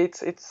one way.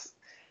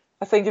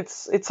 I think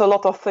it's a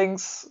lot of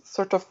things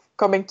sort of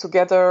coming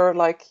together.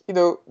 Like,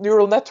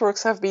 neural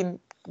networks have been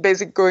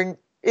basically going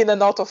in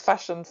and out of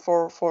fashion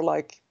for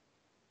like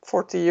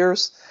 40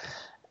 years,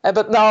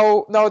 but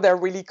now they're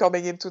really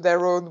coming into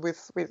their own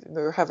with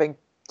having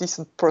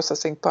decent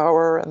processing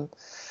power and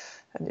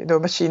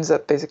machines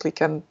that basically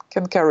can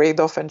carry it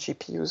off, and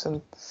GPUs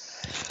and.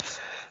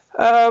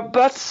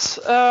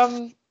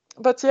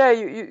 But yeah,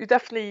 you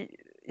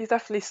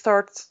definitely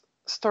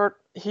start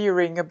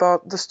hearing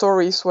about the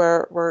stories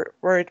where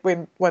it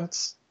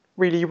went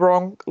really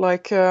wrong.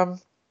 Like there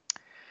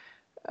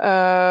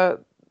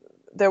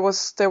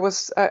was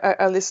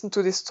I listened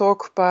to this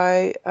talk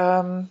by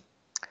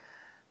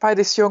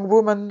this young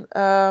woman.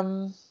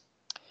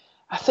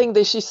 I think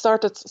she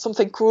started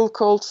something cool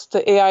called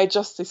the AI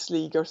Justice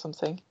League or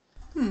something.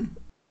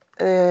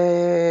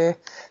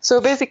 So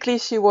basically,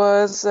 she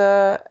was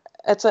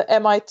at the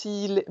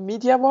MIT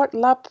Media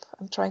Lab.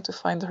 I'm trying to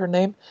find her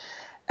name,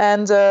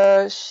 and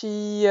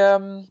she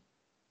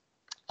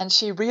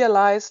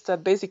realized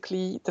that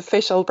basically the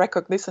facial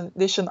recognition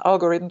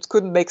algorithms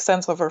couldn't make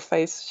sense of her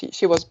face.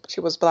 She was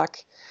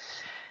black.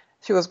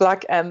 She was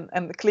black,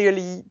 and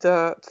clearly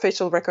the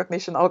facial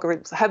recognition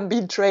algorithms hadn't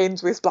been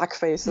trained with black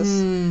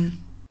faces.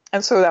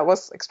 and so that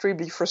was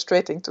extremely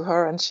frustrating to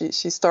her, and she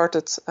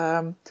started.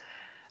 I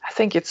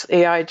think it's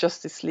AI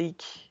Justice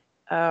League.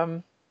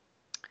 Do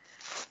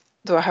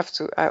I have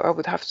to? I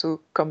would have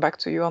to come back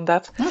to you on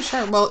that. Oh,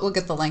 sure. Well, we'll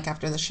get the link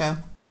after the show.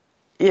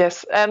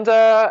 Yes, and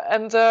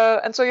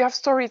so you have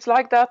stories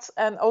like that,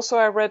 and also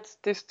I read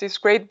this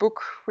great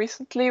book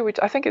recently, which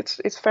I think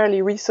it's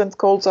fairly recent,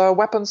 called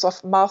Weapons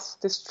of Mass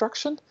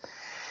Destruction.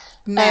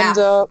 Math.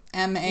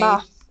 And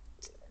MATH.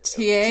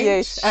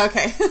 TH.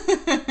 Okay.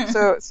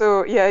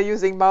 so yeah,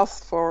 using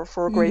math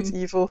for great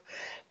evil,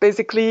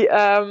 basically.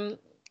 And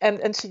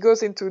she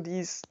goes into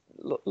these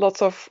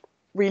lots of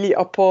really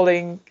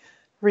appalling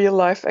real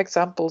life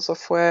examples of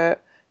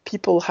where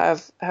people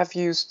have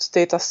used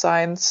data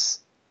science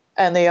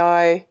and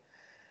AI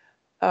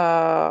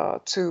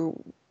to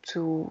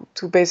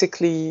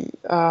basically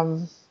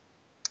and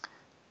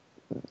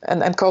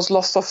cause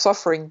lots of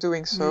suffering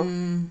doing so.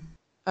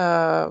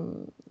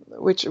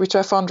 Which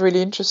I found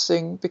really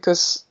interesting,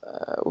 because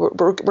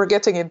we're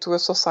getting into a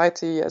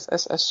society,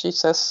 as she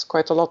says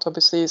quite a lot,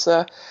 obviously,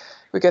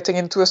 we're getting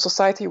into a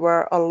society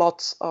where a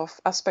lot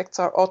of aspects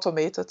are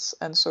automated,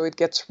 and so it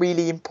gets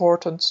really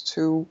important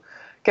to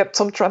get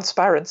some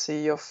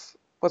transparency of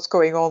what's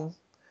going on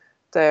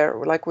there.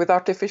 Like with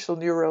artificial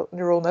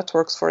neural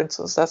networks, for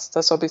instance,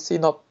 that's obviously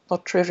not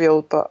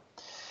trivial,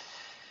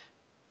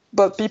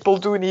 but people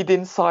do need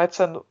insights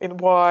in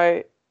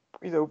why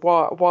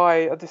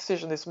a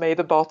decision is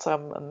made about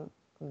them,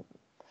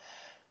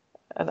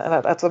 and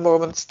at the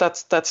moment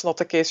that's not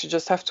the case. You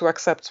just have to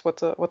accept what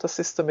the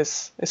system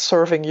is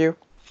serving you.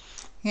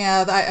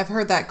 Yeah, I've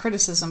heard that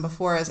criticism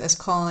before as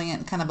calling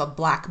it kind of a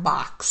black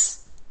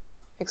box.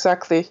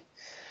 Exactly.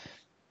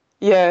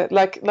 Yeah,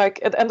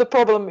 and the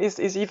problem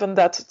is even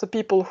that the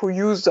people who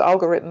use the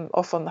algorithm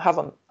often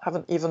haven't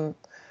even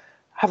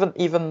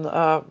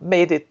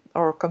made it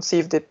or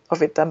conceived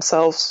of it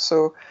themselves.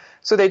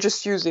 So they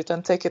just use it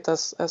and take it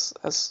as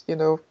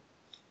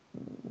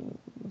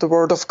the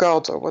word of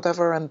God or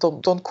whatever, and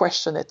don't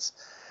question it.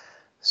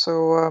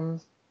 So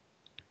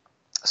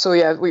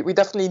yeah, we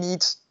definitely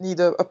need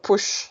a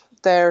push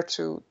there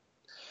to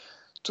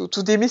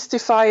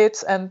demystify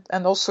it,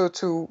 and also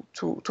to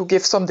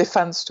give some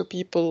defense to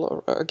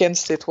people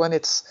against it when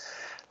it's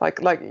like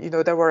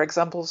there were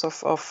examples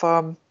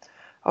of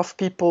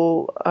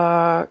people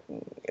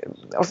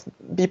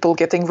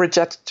getting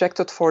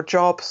rejected for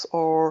jobs,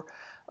 or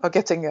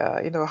getting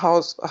a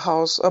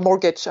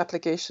mortgage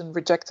application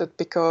rejected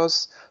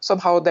because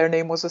somehow their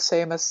name was the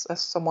same as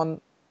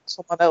someone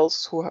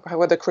else who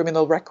had a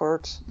criminal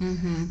record.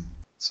 Mm-hmm.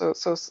 So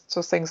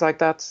things like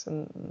that,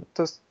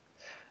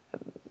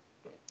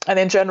 and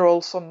in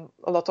general,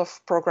 a lot of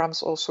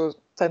programs also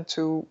tend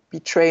to be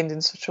trained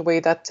in such a way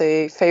that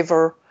they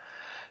favor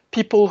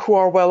people who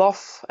are well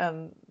off,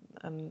 and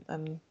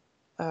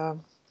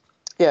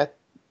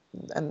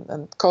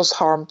cause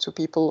harm to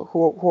people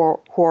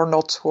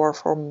who are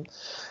from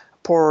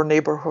poor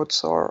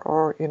neighborhoods,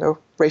 or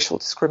racial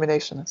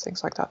discrimination and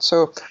things like that.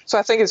 So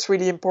I think it's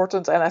really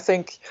important, and I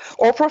think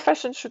all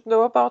professions should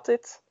know about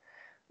it.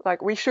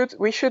 Like we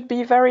should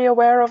be very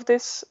aware of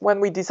this when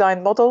we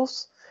design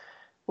models.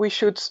 We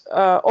should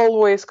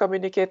always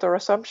communicate our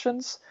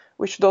assumptions.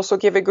 We should also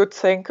give a good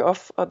think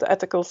of the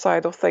ethical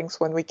side of things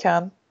when we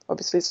can.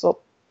 Obviously, it's not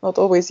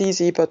always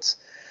easy, but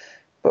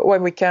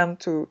when we can,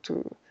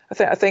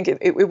 I think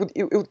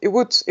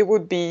it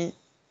would be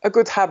a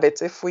good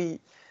habit if we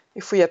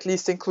at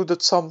least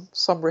included some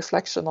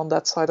reflection on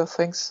that side of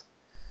things.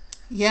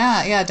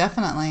 Yeah,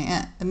 definitely.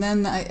 And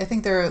then I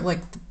think there are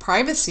like the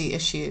privacy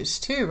issues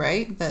too,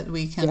 right? That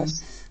we can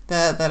Yes.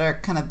 that are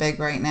kind of big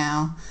right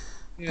now.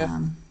 Yeah.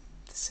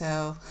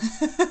 So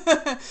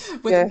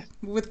Yeah.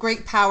 with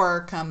great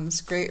power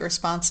comes great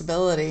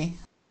responsibility.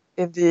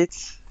 Indeed.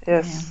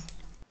 Yes. Yeah.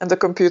 And the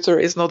computer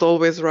is not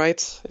always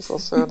right. Is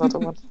also another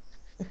one.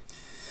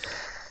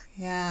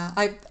 Yeah,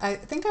 I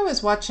think I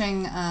was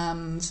watching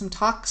some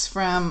talks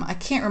from, I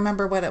can't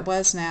remember what it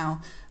was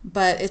now,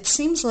 but it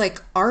seems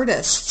like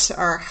artists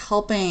are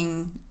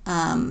helping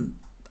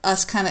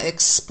us kind of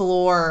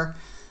explore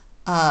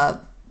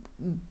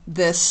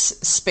this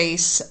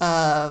space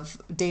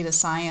of data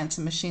science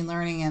and machine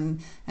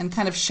learning, and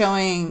kind of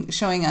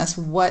showing us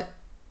what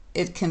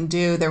it can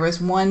do. There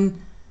was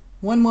one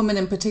woman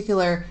in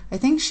particular, I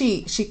think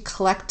she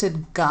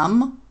collected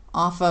gum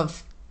off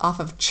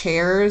of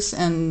chairs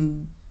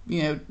and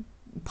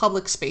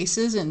public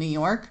spaces in New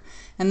York,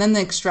 and then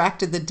they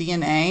extracted the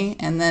DNA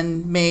and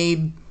then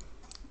made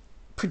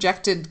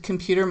projected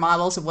computer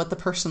models of what the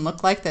person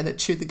looked like that had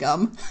chewed the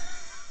gum.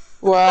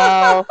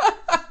 Wow.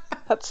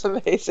 That's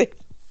amazing.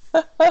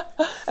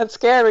 And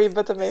scary,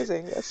 but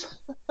amazing, yes.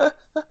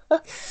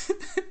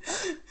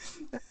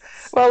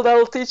 Well,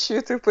 that'll teach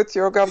you to put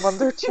your gum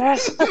under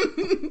chairs.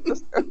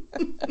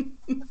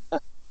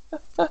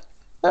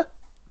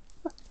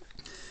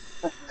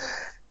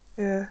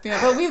 Yeah. Yeah,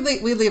 but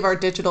we leave our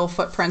digital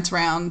footprints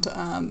around,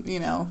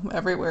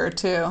 everywhere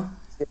too.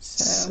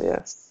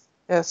 So.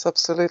 Yes,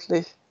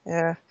 absolutely.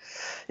 Yeah,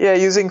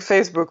 using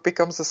Facebook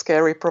becomes a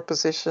scary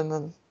proposition,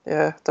 and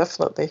yeah,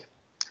 definitely.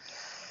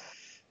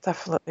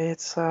 definitely.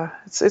 It's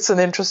an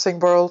interesting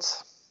world,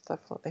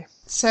 definitely.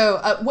 So,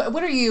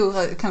 what are you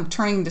kind of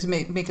turning to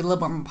make it a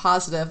little more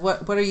positive?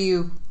 What are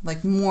you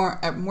like more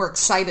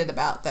excited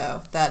about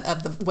though? That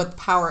of the what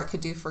power it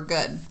could do for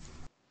good.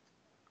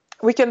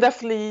 We can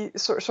definitely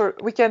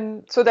we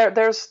can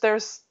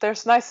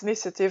there's nice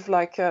initiatives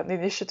like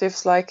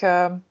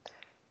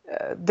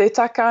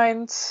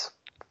DataKind,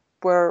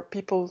 where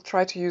people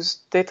try to use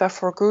data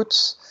for good.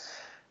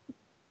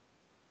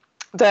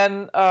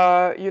 Then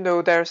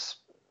there's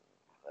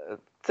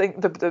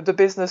the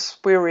business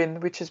we're in,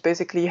 which is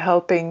basically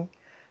helping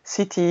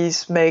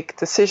cities make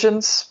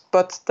decisions,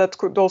 but that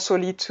could also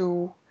lead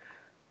to,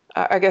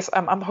 I guess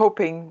I'm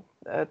hoping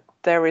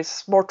there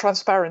is more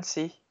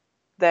transparency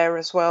there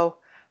as well.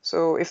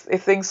 So if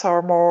things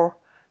are more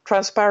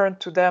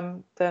transparent to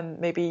them, then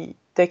maybe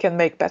they can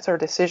make better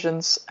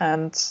decisions,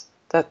 and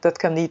that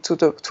can lead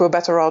to a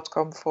better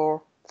outcome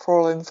for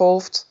all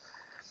involved.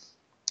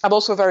 I'm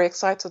also very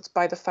excited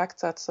by the fact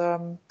that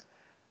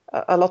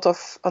a lot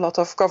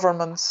of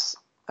governments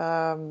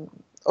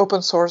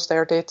open source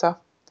their data,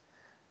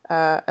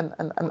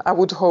 and I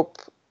would hope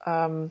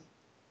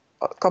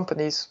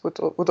companies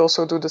would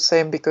also do the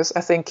same, because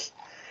I think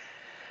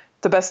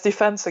the best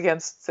defense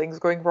against things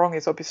going wrong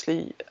is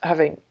obviously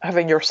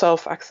having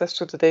yourself access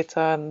to the data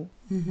and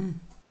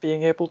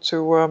being able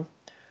to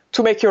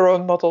make your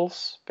own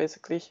models,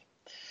 basically.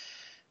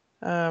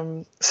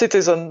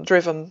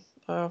 Citizen-driven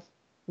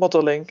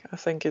modeling, I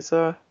think, is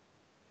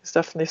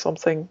definitely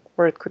something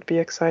where it could be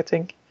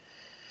exciting.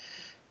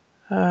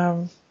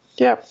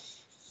 Yeah.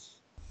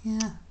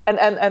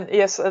 And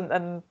yes,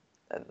 and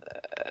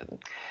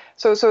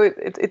so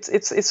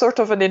it's sort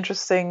of an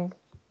interesting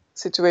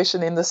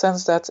situation in the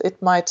sense that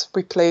it might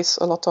replace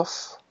a lot of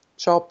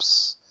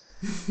jobs,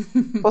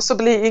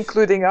 possibly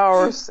including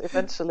ours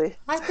eventually.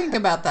 I think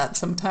about that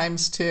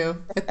sometimes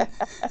too.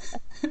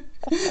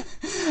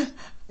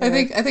 I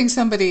think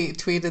somebody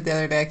tweeted the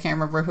other day, I can't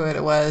remember who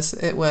it was.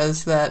 It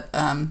was that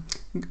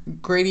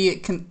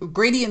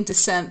gradient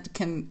descent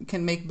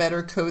can make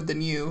better code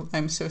than you.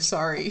 I'm so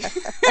sorry.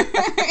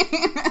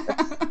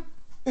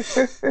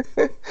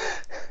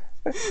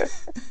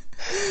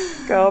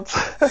 God.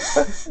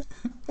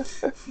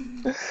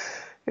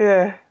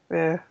 Yeah.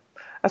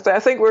 I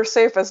think we're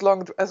safe as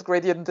long as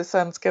gradient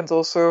descent can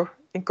also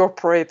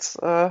incorporate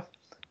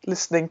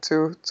listening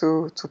to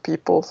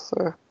people. So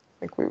I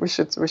think we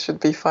should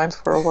be fine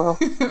for a while.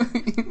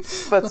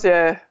 But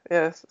yeah,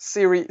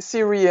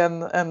 Siri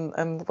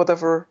and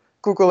whatever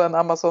Google and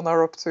Amazon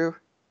are up to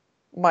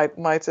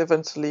might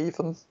eventually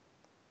even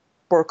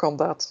work on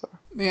that. So.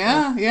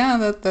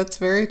 Yeah, that's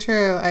very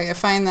true. I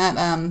find that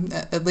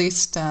at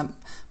least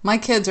my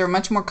kids are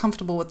much more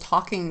comfortable with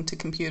talking to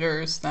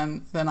computers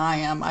than I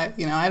am. I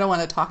don't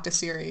want to talk to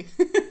Siri.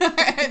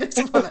 I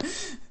just want to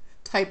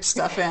type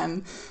stuff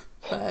in.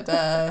 But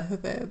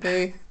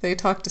they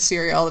talk to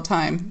Siri all the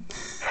time.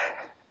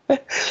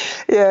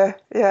 Yeah.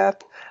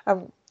 I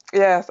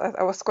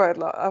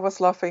was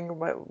laughing.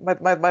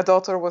 My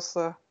daughter was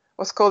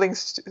calling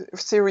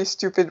Siri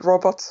stupid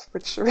robot,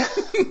 which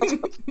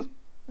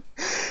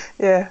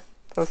yeah,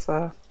 was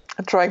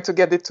and trying to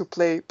get it to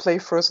play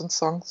Frozen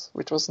songs,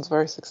 which wasn't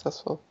very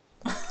successful.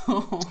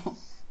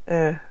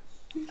 Yeah.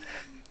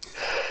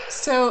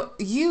 So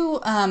you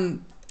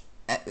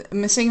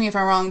mistake me if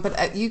I'm wrong,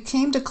 but you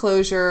came to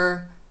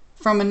Clojure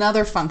from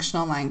another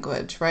functional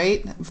language,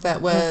 right?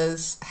 That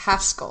was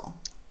Haskell.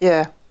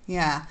 Yeah.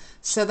 Yeah.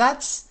 So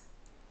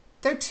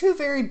they're two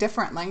very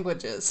different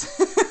languages.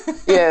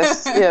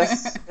 Yes.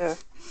 Yeah.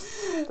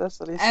 That's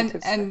what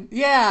and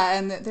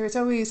there's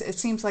always, it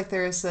seems like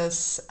there's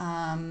this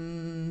I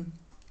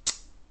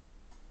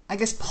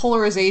guess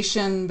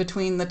polarization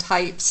between the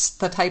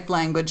type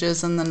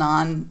languages and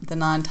the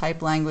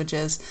non-type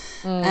languages.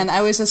 And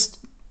I was just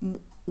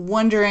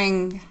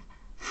wondering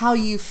how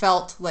you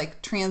felt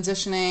like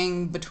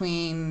transitioning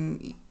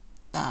between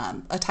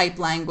a type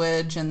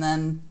language and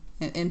then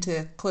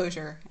into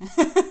Clojure.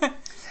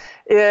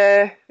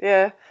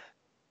 Yeah.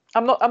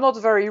 I'm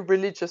not very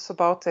religious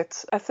about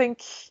it. I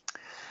think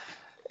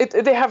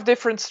they have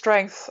different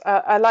strengths.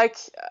 I like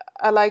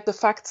the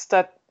fact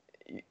that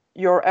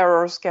your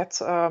errors get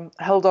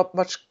held up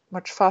much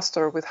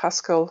faster with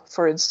Haskell,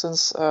 for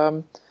instance.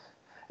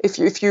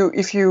 If you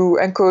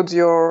encode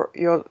your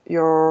you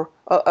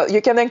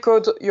can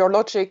encode your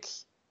logic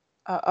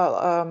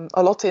a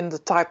lot in the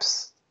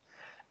types,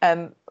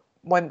 and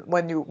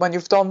when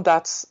you've done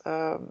that,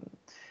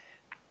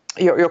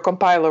 your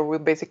compiler will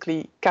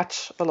basically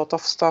catch a lot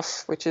of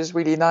stuff, which is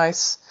really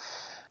nice.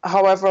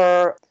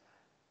 However,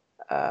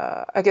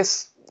 I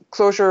guess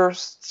Clojure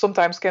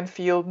sometimes can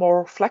feel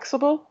more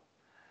flexible.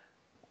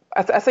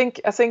 I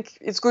think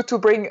it's good to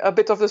bring a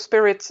bit of the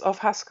spirit of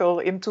Haskell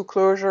into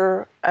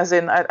Clojure, as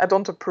in I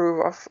don't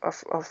approve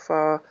of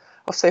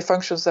say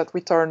functions that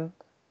return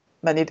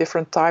many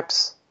different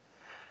types,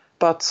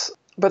 but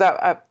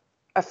I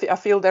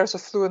feel there's a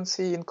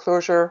fluency in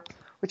Clojure,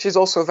 which is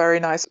also very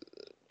nice.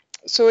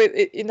 So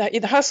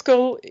in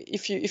Haskell,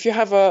 if you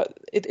have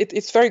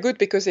it's very good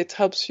because it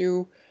helps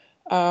you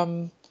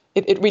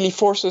it really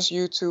forces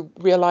you to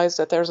realize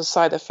that there's a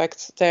side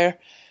effect there.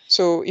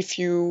 So if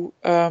you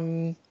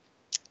have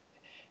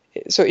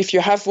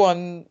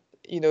one,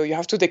 you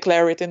have to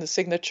declare it in the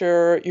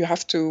signature. You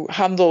have to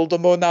handle the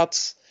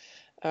monads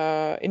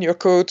in your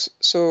code.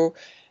 So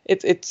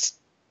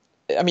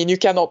you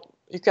cannot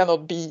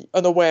be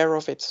unaware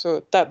of it.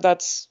 So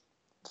that's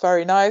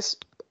very nice.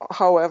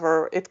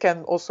 However, it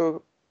can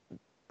also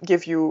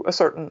give you a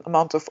certain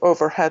amount of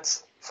overhead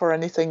for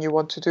anything you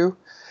want to do.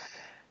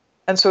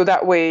 And so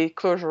that way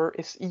Clojure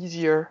is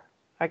easier,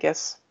 I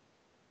guess.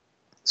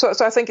 So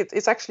I think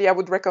it's actually, I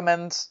would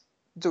recommend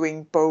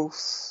doing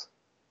both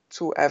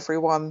to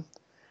everyone,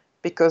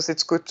 because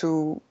it's good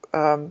to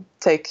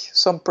take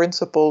some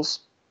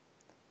principles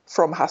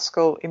from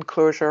Haskell in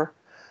Clojure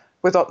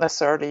without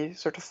necessarily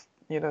sort of,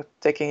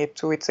 taking it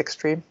to its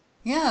extreme.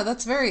 Yeah,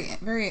 that's very,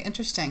 very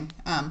interesting,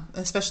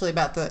 especially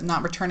about the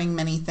not returning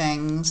many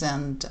things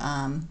and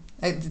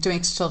it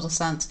makes total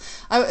sense.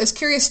 I was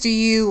curious, do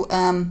you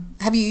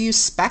have you used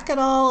Spec at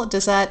all?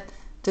 Does that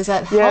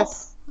help?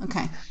 Yes.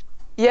 Okay.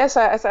 Yes,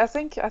 I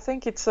think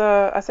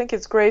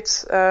it's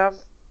great.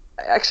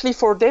 Actually,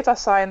 for data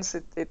science,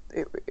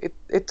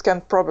 it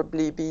can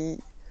probably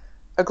be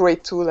a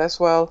great tool as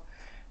well.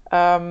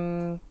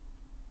 I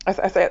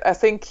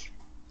think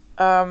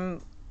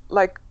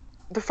like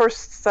the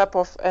first step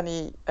of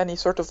any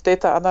sort of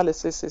data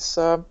analysis is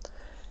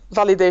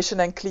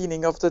validation and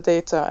cleaning of the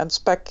data, and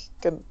Spec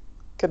can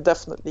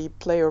definitely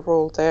play a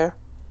role there,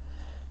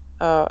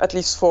 at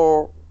least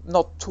for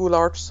not too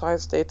large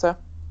size data.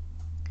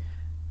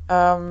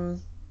 But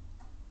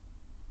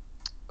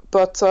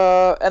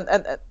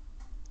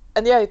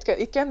yeah,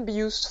 it can be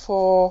used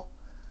for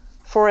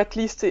at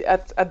least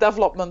at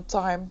development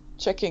time,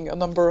 checking a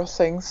number of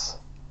things.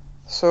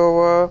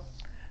 So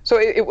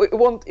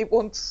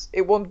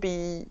it won't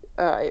be.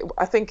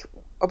 I think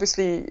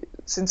obviously,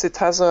 since it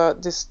has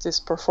this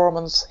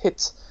performance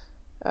hit,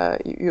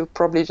 you'll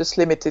probably just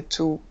limit it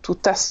to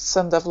tests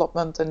and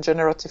development and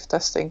generative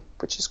testing,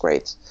 which is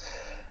great,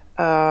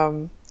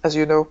 as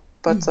you know.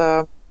 But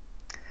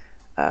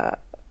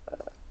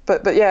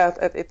but yeah,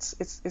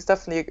 it's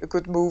definitely a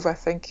good move, I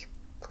think,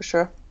 for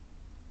sure.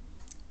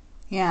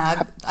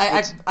 Yeah,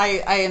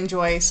 I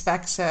enjoy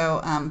Spec,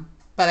 so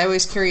but I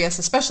was curious,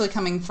 especially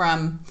coming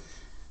from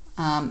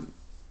a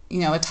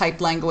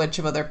typed language,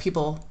 of other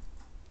people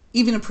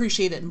even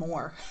appreciate it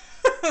more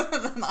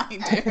than I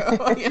do.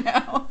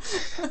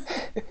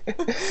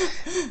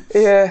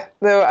 Yeah,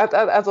 no,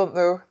 I don't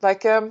know.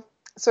 Like,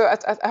 so I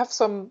have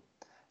some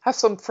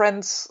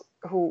friends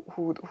who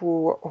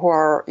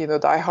are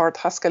diehard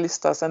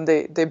Haskellistas, and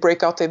they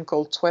break out in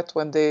cold sweat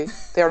when they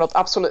are not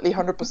absolutely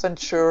 100%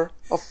 sure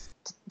of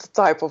the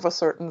type of a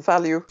certain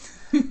value.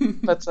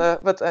 but I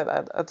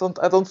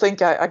don't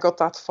think I got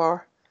that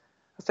far.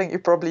 I think you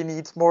probably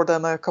need more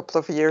than a couple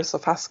of years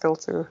of Haskell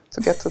to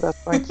get to that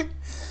point.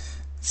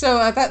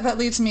 So that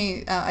leads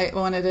me. I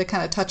wanted to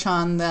kind of touch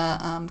on the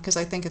because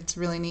I think it's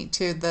really neat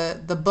too.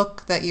 The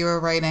book that you were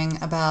writing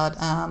about.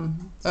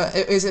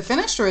 Is it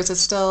finished, or is it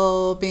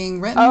still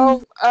being written?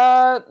 Oh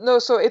no,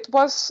 so it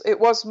was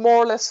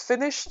more or less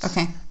finished.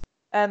 Okay.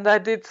 And I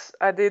did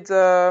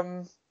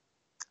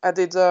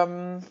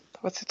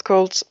what's it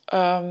called?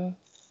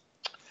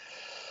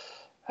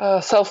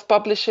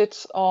 Self-publish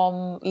it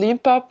on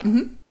Leanpub.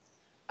 Mm-hmm.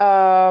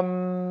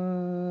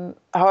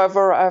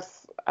 However, I've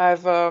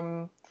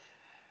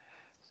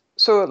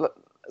so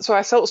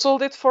I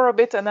sold it for a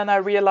bit, and then I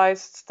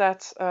realized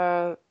that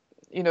the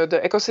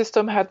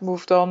ecosystem had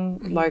moved on.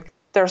 Mm-hmm. Like,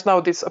 there's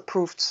now this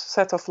approved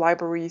set of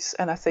libraries,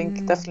 and I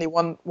think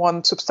definitely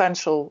one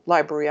substantial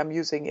library I'm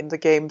using in the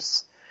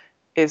games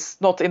is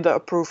not in the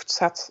approved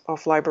set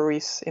of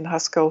libraries in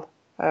Haskell.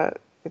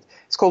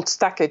 It's called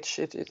Stackage.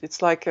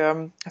 It's like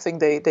I think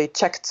they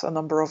checked a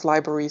number of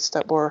libraries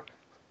that were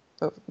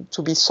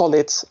to be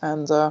solid,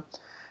 and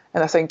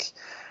I think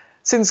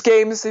since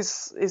games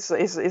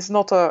is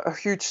not a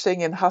huge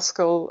thing in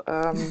Haskell,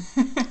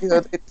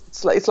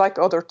 it's like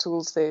other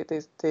tools. They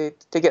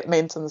get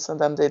maintenance and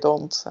then they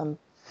don't, and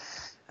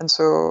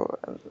so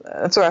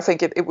I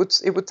think it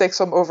would take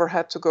some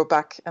overhead to go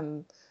back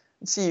and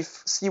see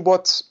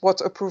what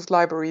approved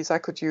libraries I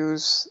could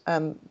use,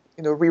 and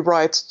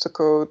rewrite the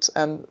code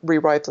and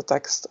rewrite the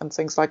text and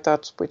things like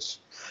that, which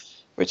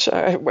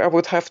I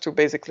would have to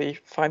basically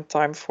find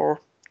time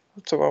for.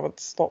 So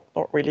it's not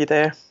really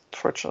there,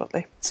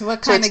 fortunately. So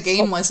what kind of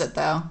game was it,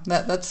 though?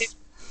 That's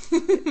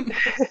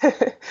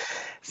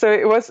So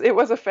it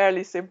was a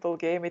fairly simple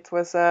game. It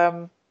was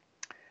a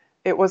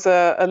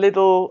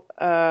little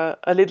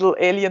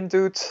alien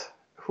dude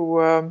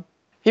who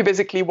he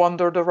basically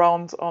wandered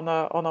around on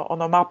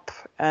a map,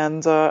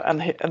 and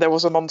there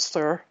was a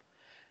monster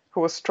who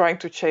was trying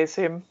to chase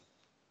him,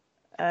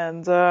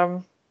 and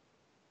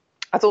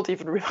I don't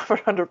even remember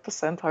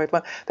 100% how it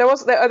went. There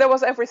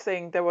was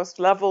everything. There was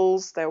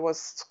levels. There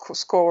was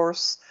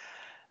scores.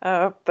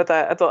 But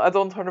I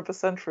don't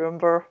 100%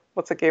 remember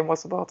what the game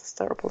was about. It's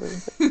terrible,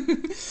 isn't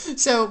it?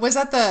 So was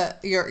that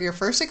your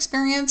first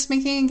experience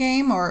making a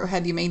game, or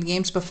had you made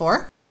games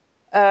before?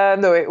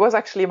 No, it was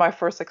actually my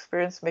first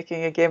experience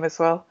making a game as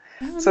well.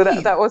 Oh, So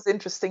neat. that was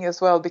interesting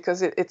as well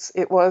because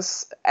it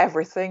was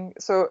everything.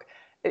 So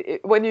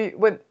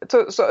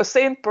so a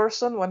sane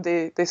person when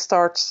they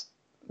start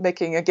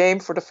making a game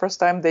for the first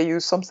time, they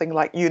use something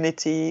like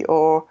Unity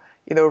or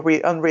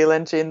Unreal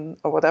Engine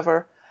or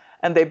whatever,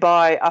 and they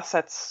buy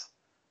assets.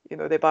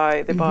 They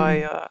buy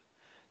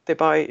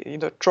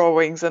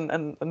drawings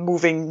and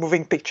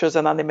moving pictures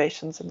and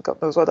animations and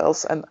God knows what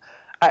else. And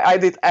I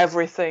did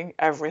everything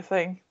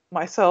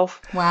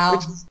myself, Wow.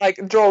 which is like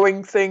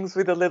drawing things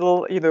with a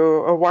little a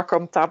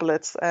Wacom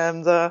tablets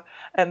and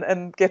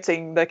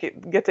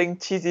getting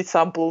cheesy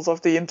samples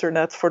of the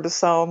internet for the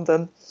sound.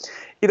 And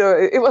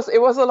it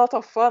was a lot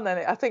of fun, and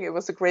I think it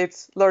was a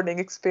great learning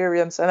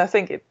experience, and I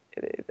think it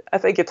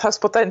has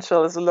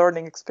potential as a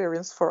learning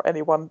experience for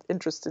anyone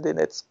interested in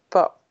it.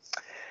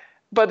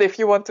 But if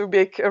you want to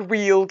make a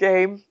real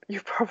game,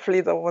 you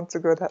probably don't want to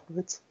go that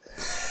route.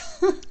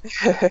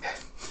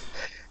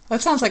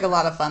 That sounds like a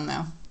lot of fun,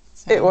 though.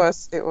 So, It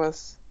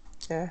was,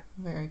 yeah.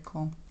 very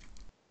cool.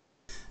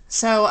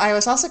 So I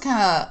was also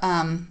kind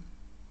of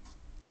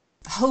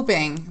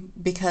hoping,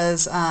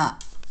 because I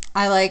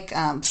like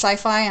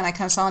sci-fi, and I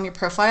kind of saw on your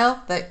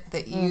profile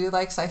that you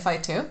like sci-fi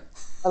too.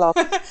 A lot.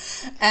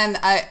 And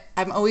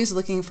I'm always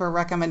looking for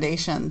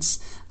recommendations.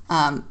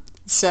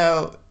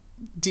 So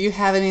do you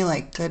have any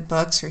like good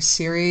books or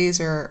series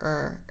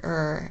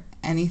or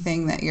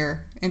anything that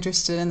you're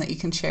interested in that you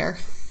can share?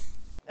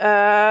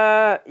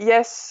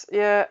 Yes,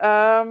 yeah.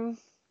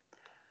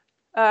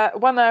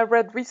 One I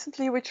read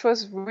recently, which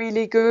was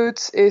really good,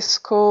 is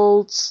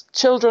called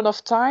Children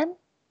of Time.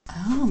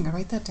 Oh, I'm gonna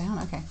write that down.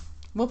 Okay,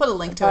 we'll put a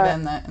link to it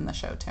in the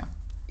show too.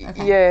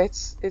 Okay. Yeah,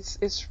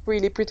 it's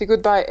really pretty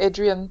good, by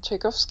Adrian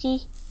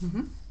Tchaikovsky.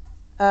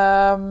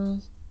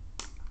 Um,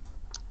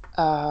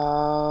 yeah,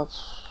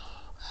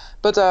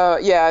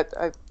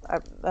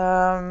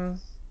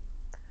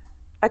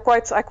 I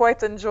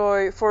quite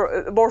enjoy,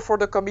 for more for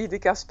the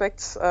comedic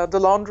aspects, the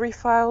Laundry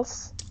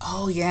Files.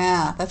 Oh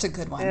yeah, that's a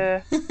good one.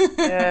 Yeah,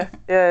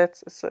 yeah.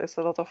 It's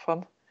a lot of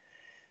fun.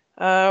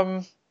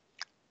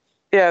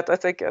 Yeah, I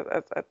think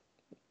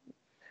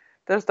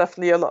there's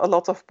definitely a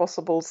lot of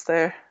possibles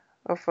there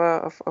of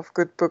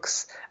good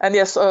books. And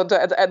yes,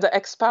 the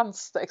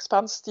Expanse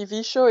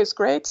TV show is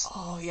great.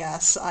 Oh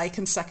yes, I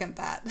can second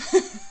that.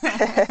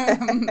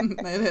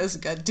 It is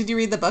good. Did you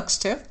read the books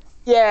too?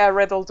 Yeah, I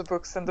read all the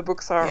books, and the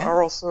books are, Yeah.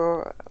 are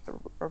also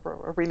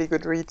a really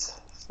good read.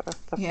 So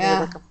definitely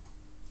recommend.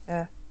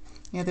 Yeah.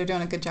 Yeah, they're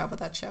doing a good job with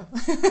that show.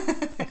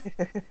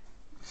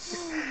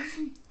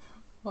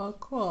 Well,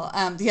 cool.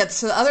 Yeah,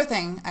 so the other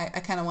thing I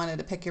kind of wanted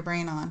to pick your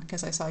brain on,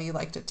 because I saw you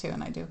liked it too,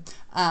 and I do.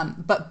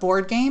 But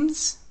board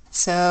games.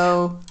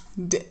 So,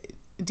 do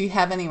you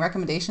have any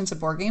recommendations of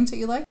board games that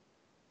you like?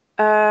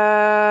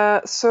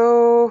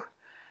 So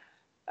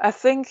I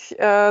think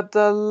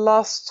the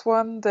last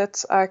one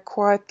that I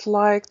quite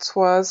liked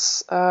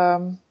was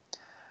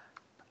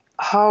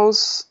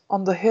House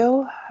on the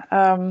Hill.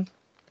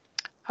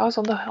 House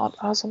on the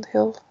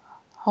Hill,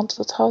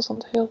 Haunted House on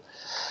the Hill.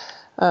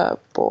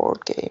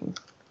 Board game.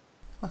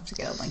 We'll have to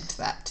get a link to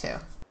that too.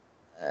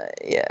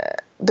 Yeah,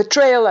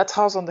 Betrayal at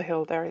House on the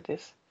Hill. There it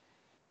is.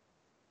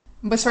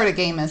 What sort of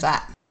game is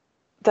that?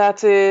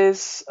 That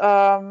is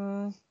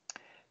a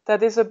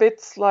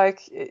bit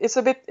like it's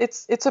a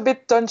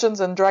bit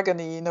Dungeons and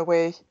Dragony in a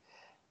way.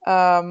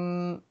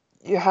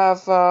 You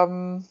have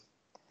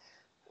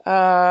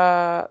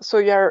so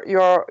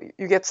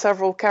you get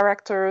several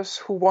characters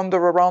who wander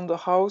around the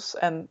house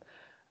and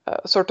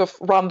sort of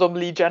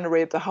randomly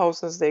generate the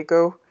house as they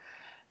go.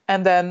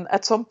 And then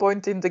at some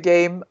point in the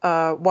game,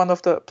 one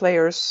of the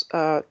players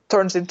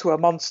turns into a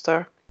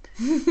monster.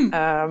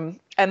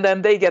 And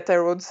then they get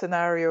their own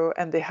scenario,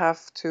 and they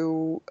have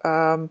to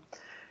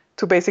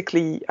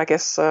basically, I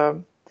guess,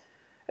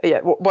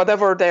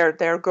 whatever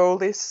their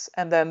goal is.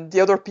 And then the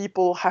other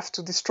people have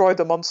to destroy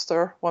the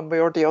monster one way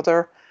or the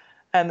other.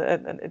 And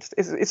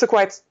it's a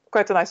quite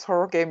a nice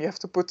horror game. You have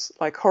to put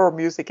like horror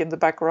music in the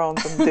background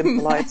and dim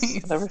the lights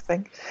Nice. and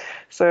everything.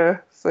 So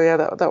yeah,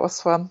 that was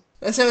fun.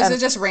 So is it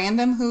just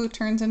random who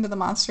turns into the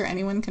monster?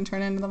 Anyone can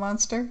turn into the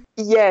monster?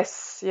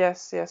 Yes,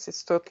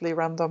 it's totally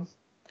random,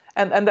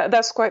 and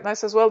that's quite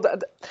nice as well.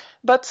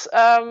 But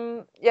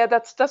yeah,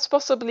 that's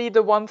possibly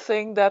the one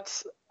thing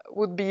that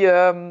would be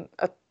a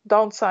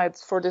downside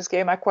for this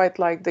game. I quite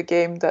like the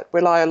game that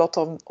rely a lot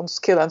on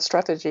skill and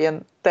strategy,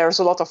 and there's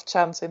a lot of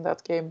chance in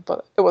that game,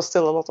 but it was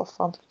still a lot of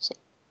fun. So.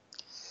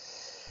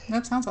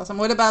 That sounds awesome.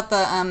 What about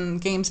the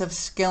games of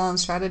skill and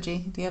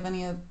strategy? Do you have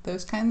any of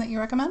those kind that you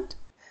recommend?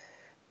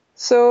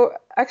 So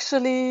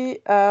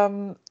actually,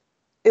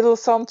 it'll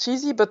sound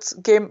cheesy, but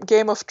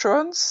Game of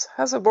Thrones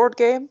has a board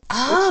game.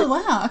 Oh,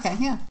 wow. Okay,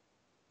 yeah.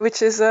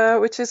 Which is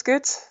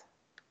good.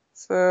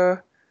 So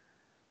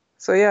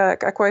yeah,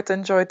 I quite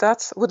enjoyed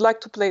that. Would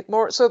like to play it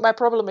more. So my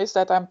problem is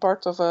that I'm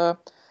part of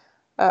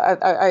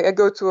I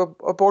go to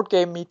a board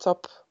game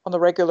meetup on a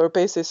regular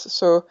basis.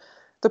 So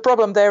the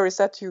problem there is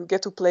that you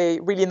get to play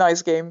really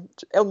nice game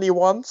only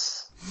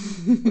once,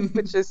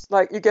 which is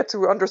like you get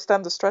to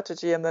understand the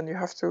strategy and then you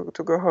have to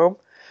go home.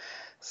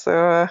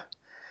 So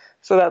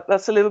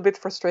that's a little bit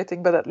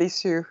frustrating, but at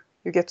least you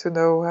get to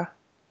know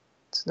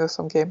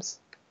some games.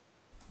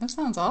 That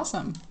sounds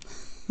awesome.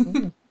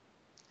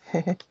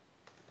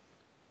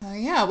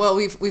 Yeah, well,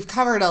 we've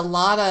covered a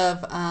lot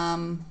of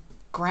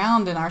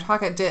ground in our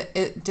talk.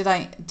 Did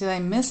I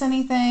miss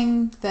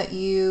anything that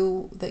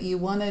you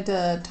wanted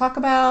to talk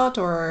about,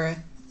 or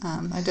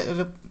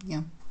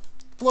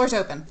floor's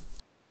open.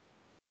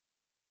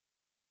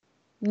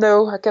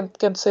 No, I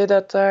can't say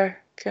that I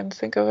can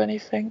think of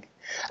anything.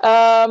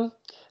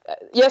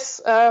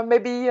 Yes,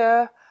 maybe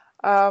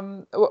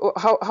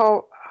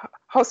how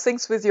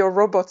things with your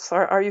robots?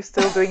 Are you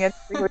still doing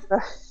anything with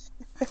that?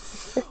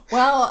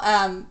 Well,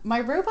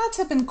 my robots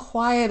have been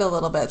quiet a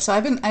little bit, so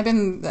I've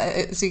been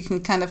as you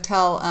can kind of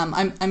tell,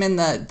 I'm in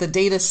the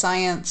data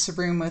science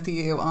room with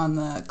you on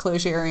the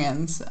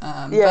Clojurians,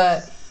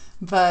 yes.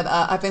 but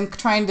I've been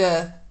trying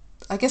to,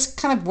 I guess,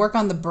 kind of work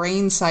on the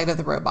brain side of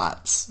the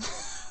robots,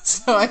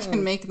 so I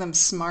can make them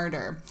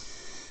smarter.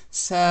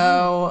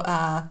 So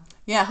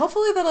yeah,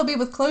 hopefully that'll be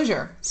with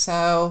Clojure.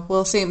 So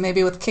we'll see.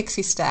 Maybe with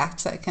Kixie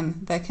Stacks that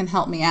can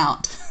help me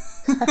out.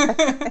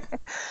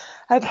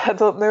 I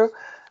don't know.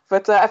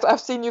 But I've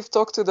seen you've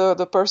talked to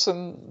the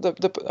person,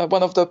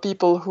 one of the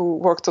people who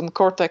worked on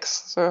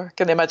Cortex, so I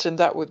can imagine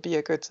that would be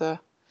a good.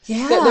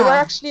 Yeah.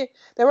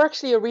 There were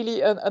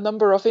actually a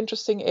number of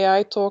interesting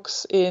AI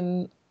talks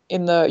in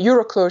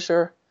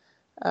Euroclosure.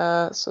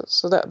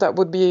 So that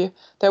would be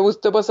there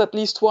was at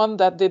least one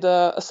that did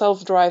a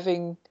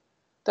self-driving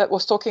that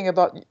was talking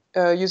about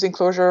using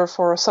Clojure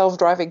for a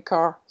self-driving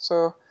car.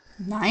 So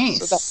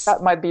nice. So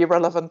that might be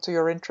relevant to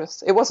your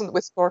interest. It wasn't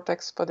with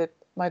Cortex, but it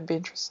might be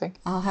interesting.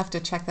 I'll have to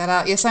check that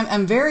out. Yes,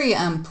 I'm very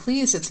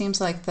pleased. It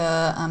seems like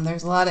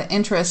there's a lot of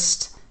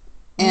interest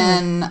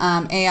in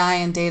AI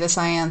and data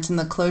science in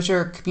the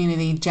Clojure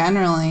community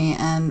generally,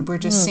 and we're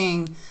just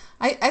seeing.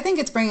 I think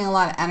it's bringing a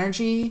lot of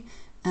energy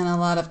and a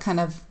lot of kind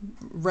of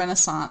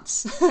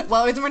renaissance.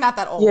 Well, we're not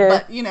that old,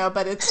 but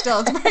but it's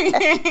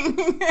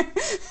bringing.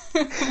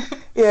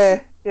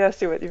 Yeah, I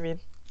see what you mean.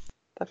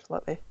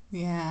 Definitely.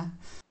 Yeah.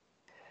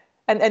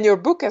 And your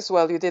book as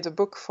well. You did a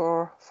book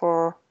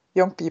for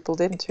young people,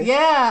 didn't you?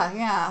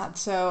 Yeah.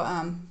 So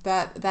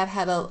that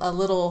had a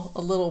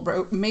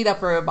little made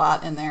up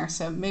robot in there.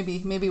 So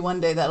maybe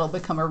one day that'll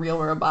become a real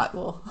robot.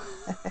 Will.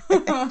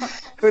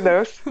 Who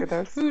knows? Who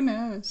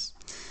knows?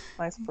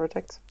 Nice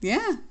project.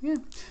 Yeah.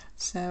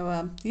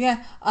 So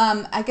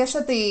I guess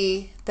at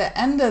the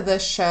end of the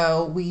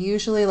show, we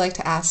usually like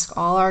to ask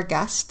all our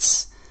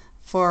guests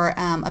for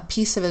a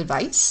piece of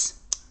advice.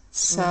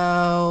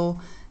 So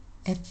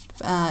if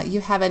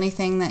you have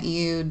anything that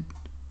you'd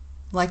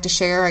like to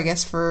share, I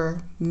guess, for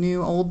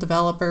new, old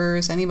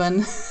developers,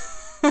 anyone?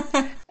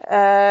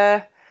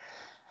 I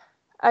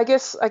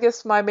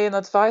guess my main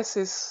advice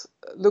is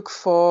look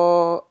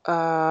for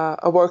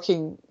a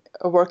working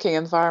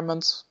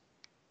environment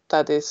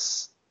that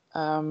is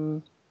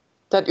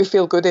that you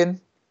feel good in,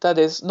 that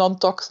is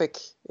non-toxic.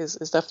 Is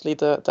definitely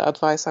the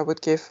advice I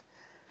would give.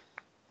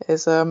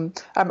 I'm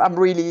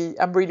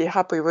really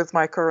happy with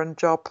my current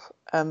job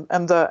and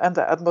the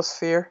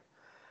atmosphere,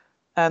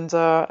 and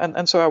so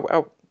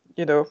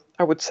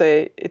I would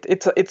say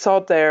it's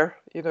out there.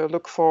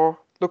 Look for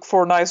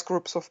nice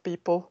groups of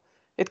people.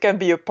 It can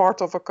be a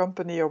part of a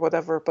company or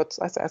whatever, but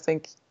I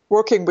think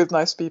working with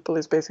nice people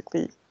is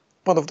basically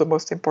one of the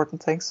most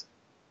important things.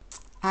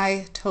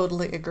 I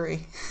totally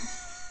agree.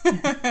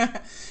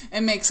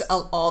 It makes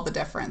all the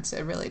difference.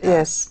 It really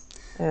does.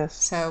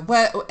 Yes. So,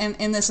 what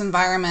in this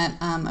environment?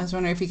 I was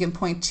wondering if you can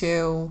point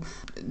to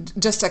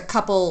just a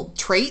couple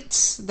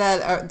traits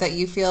that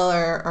you feel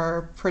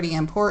are pretty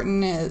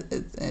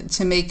important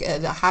to make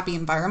it a happy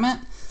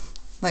environment.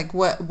 Like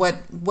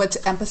what's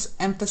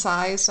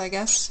emphasized, I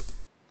guess.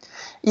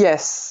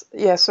 Yes.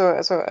 Yeah. So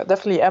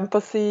definitely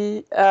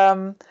empathy.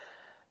 The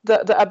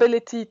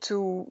ability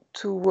to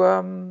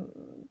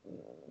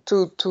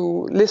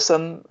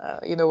listen.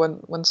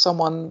 When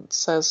someone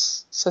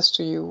says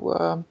to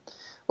you,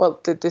 well,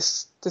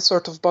 this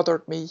sort of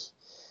bothered me,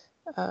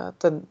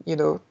 then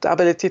the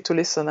ability to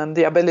listen and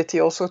the ability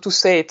also to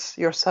say it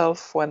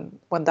yourself when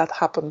that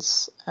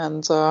happens,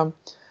 and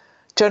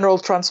general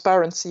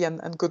transparency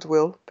and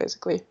goodwill,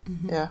 basically.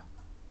 Yeah,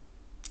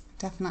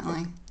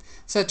 definitely.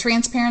 So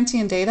transparency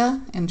in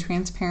data and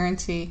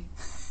transparency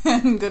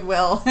and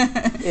goodwill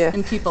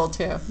in people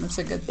too. That's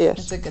a good. Yes.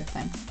 That's a good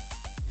thing.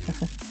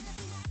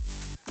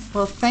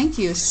 Well, thank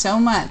you so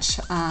much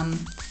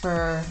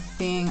for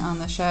being on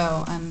the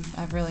show, and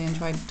I've really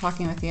enjoyed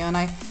talking with you. And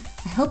I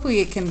hope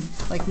we can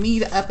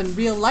meet up in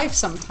real life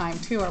sometime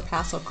too. Our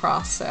paths will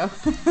cross. So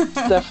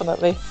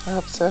definitely, I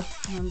hope so.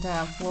 And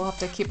we'll have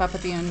to keep up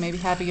with you and maybe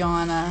have you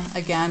on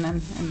again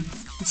and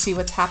see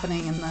what's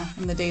happening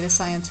in the data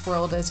science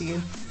world as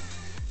you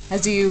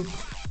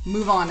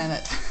move on in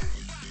it.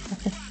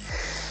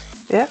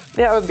 Yeah,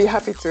 I would be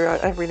happy to.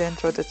 I really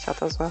enjoyed the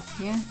chat as well.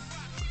 Yeah.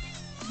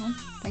 Well,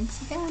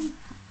 thanks again.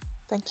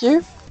 Thank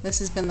you. This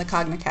has been the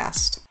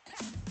CogniCast.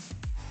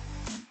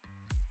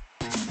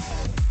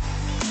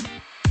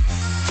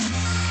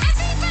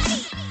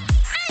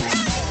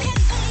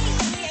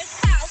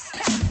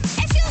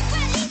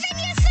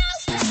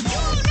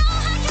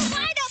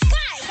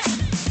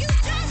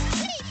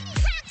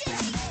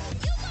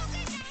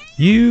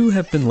 You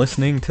have been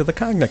listening to the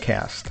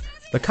CogniCast.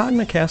 The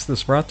CogniCast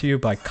is brought to you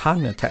by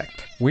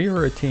Cognitect. We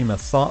are a team of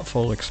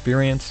thoughtful,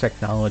 experienced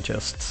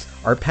technologists.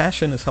 Our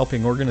passion is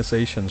helping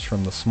organizations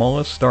from the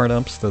smallest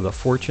startups to the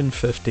Fortune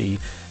 50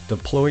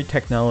 deploy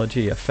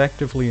technology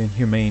effectively and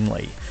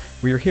humanely.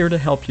 We are here to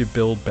help you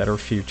build better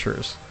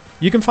futures.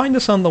 You can find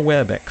us on the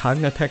web at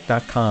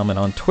cognitect.com and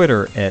on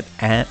Twitter at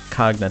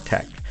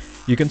 @Cognitect.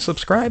 You can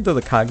subscribe to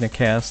the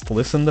CogniCast,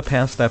 listen to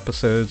past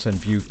episodes, and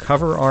view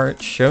cover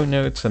art, show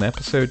notes, and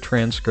episode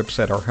transcripts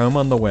at our home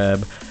on the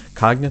web,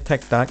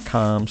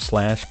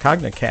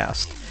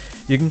 cognitect.com/Cognicast.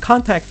 You can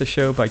contact the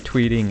show by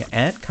tweeting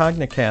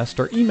 @Cognicast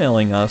or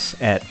emailing us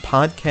at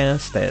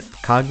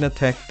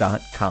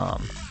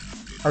podcast@cognitect.com.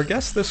 Our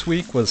guest this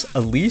week was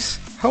Elise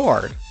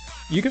Howard.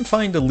 You can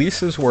find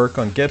Elise's work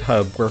on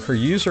GitHub, where her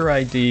user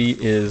ID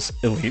is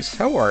Elise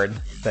Howard.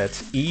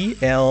 That's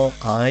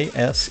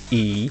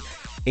ELISEHUARD.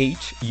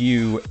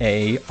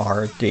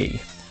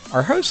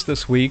 Our host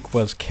this week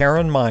was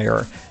Karen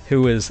Meyer,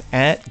 who is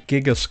at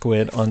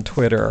Gigasquid on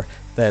Twitter.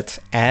 That's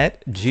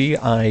at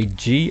GIGASQUID.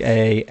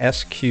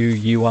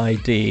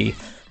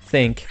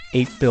 Think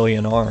 8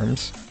 billion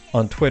arms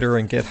on Twitter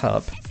and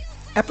GitHub.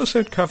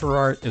 Episode cover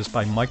art is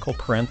by Michael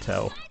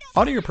Parento.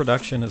 Audio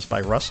production is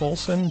by Russ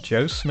Olson,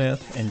 Joe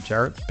Smith, and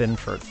Jarrett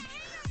Binford.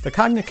 The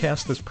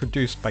CogniCast is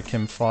produced by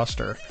Kim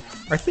Foster.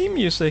 Our theme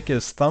music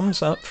is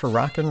Thumbs Up for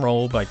Rock and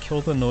Roll by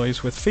Kill the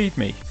Noise with Feed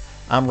Me.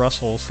 I'm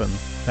Russ Olson.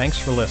 Thanks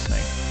for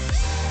listening.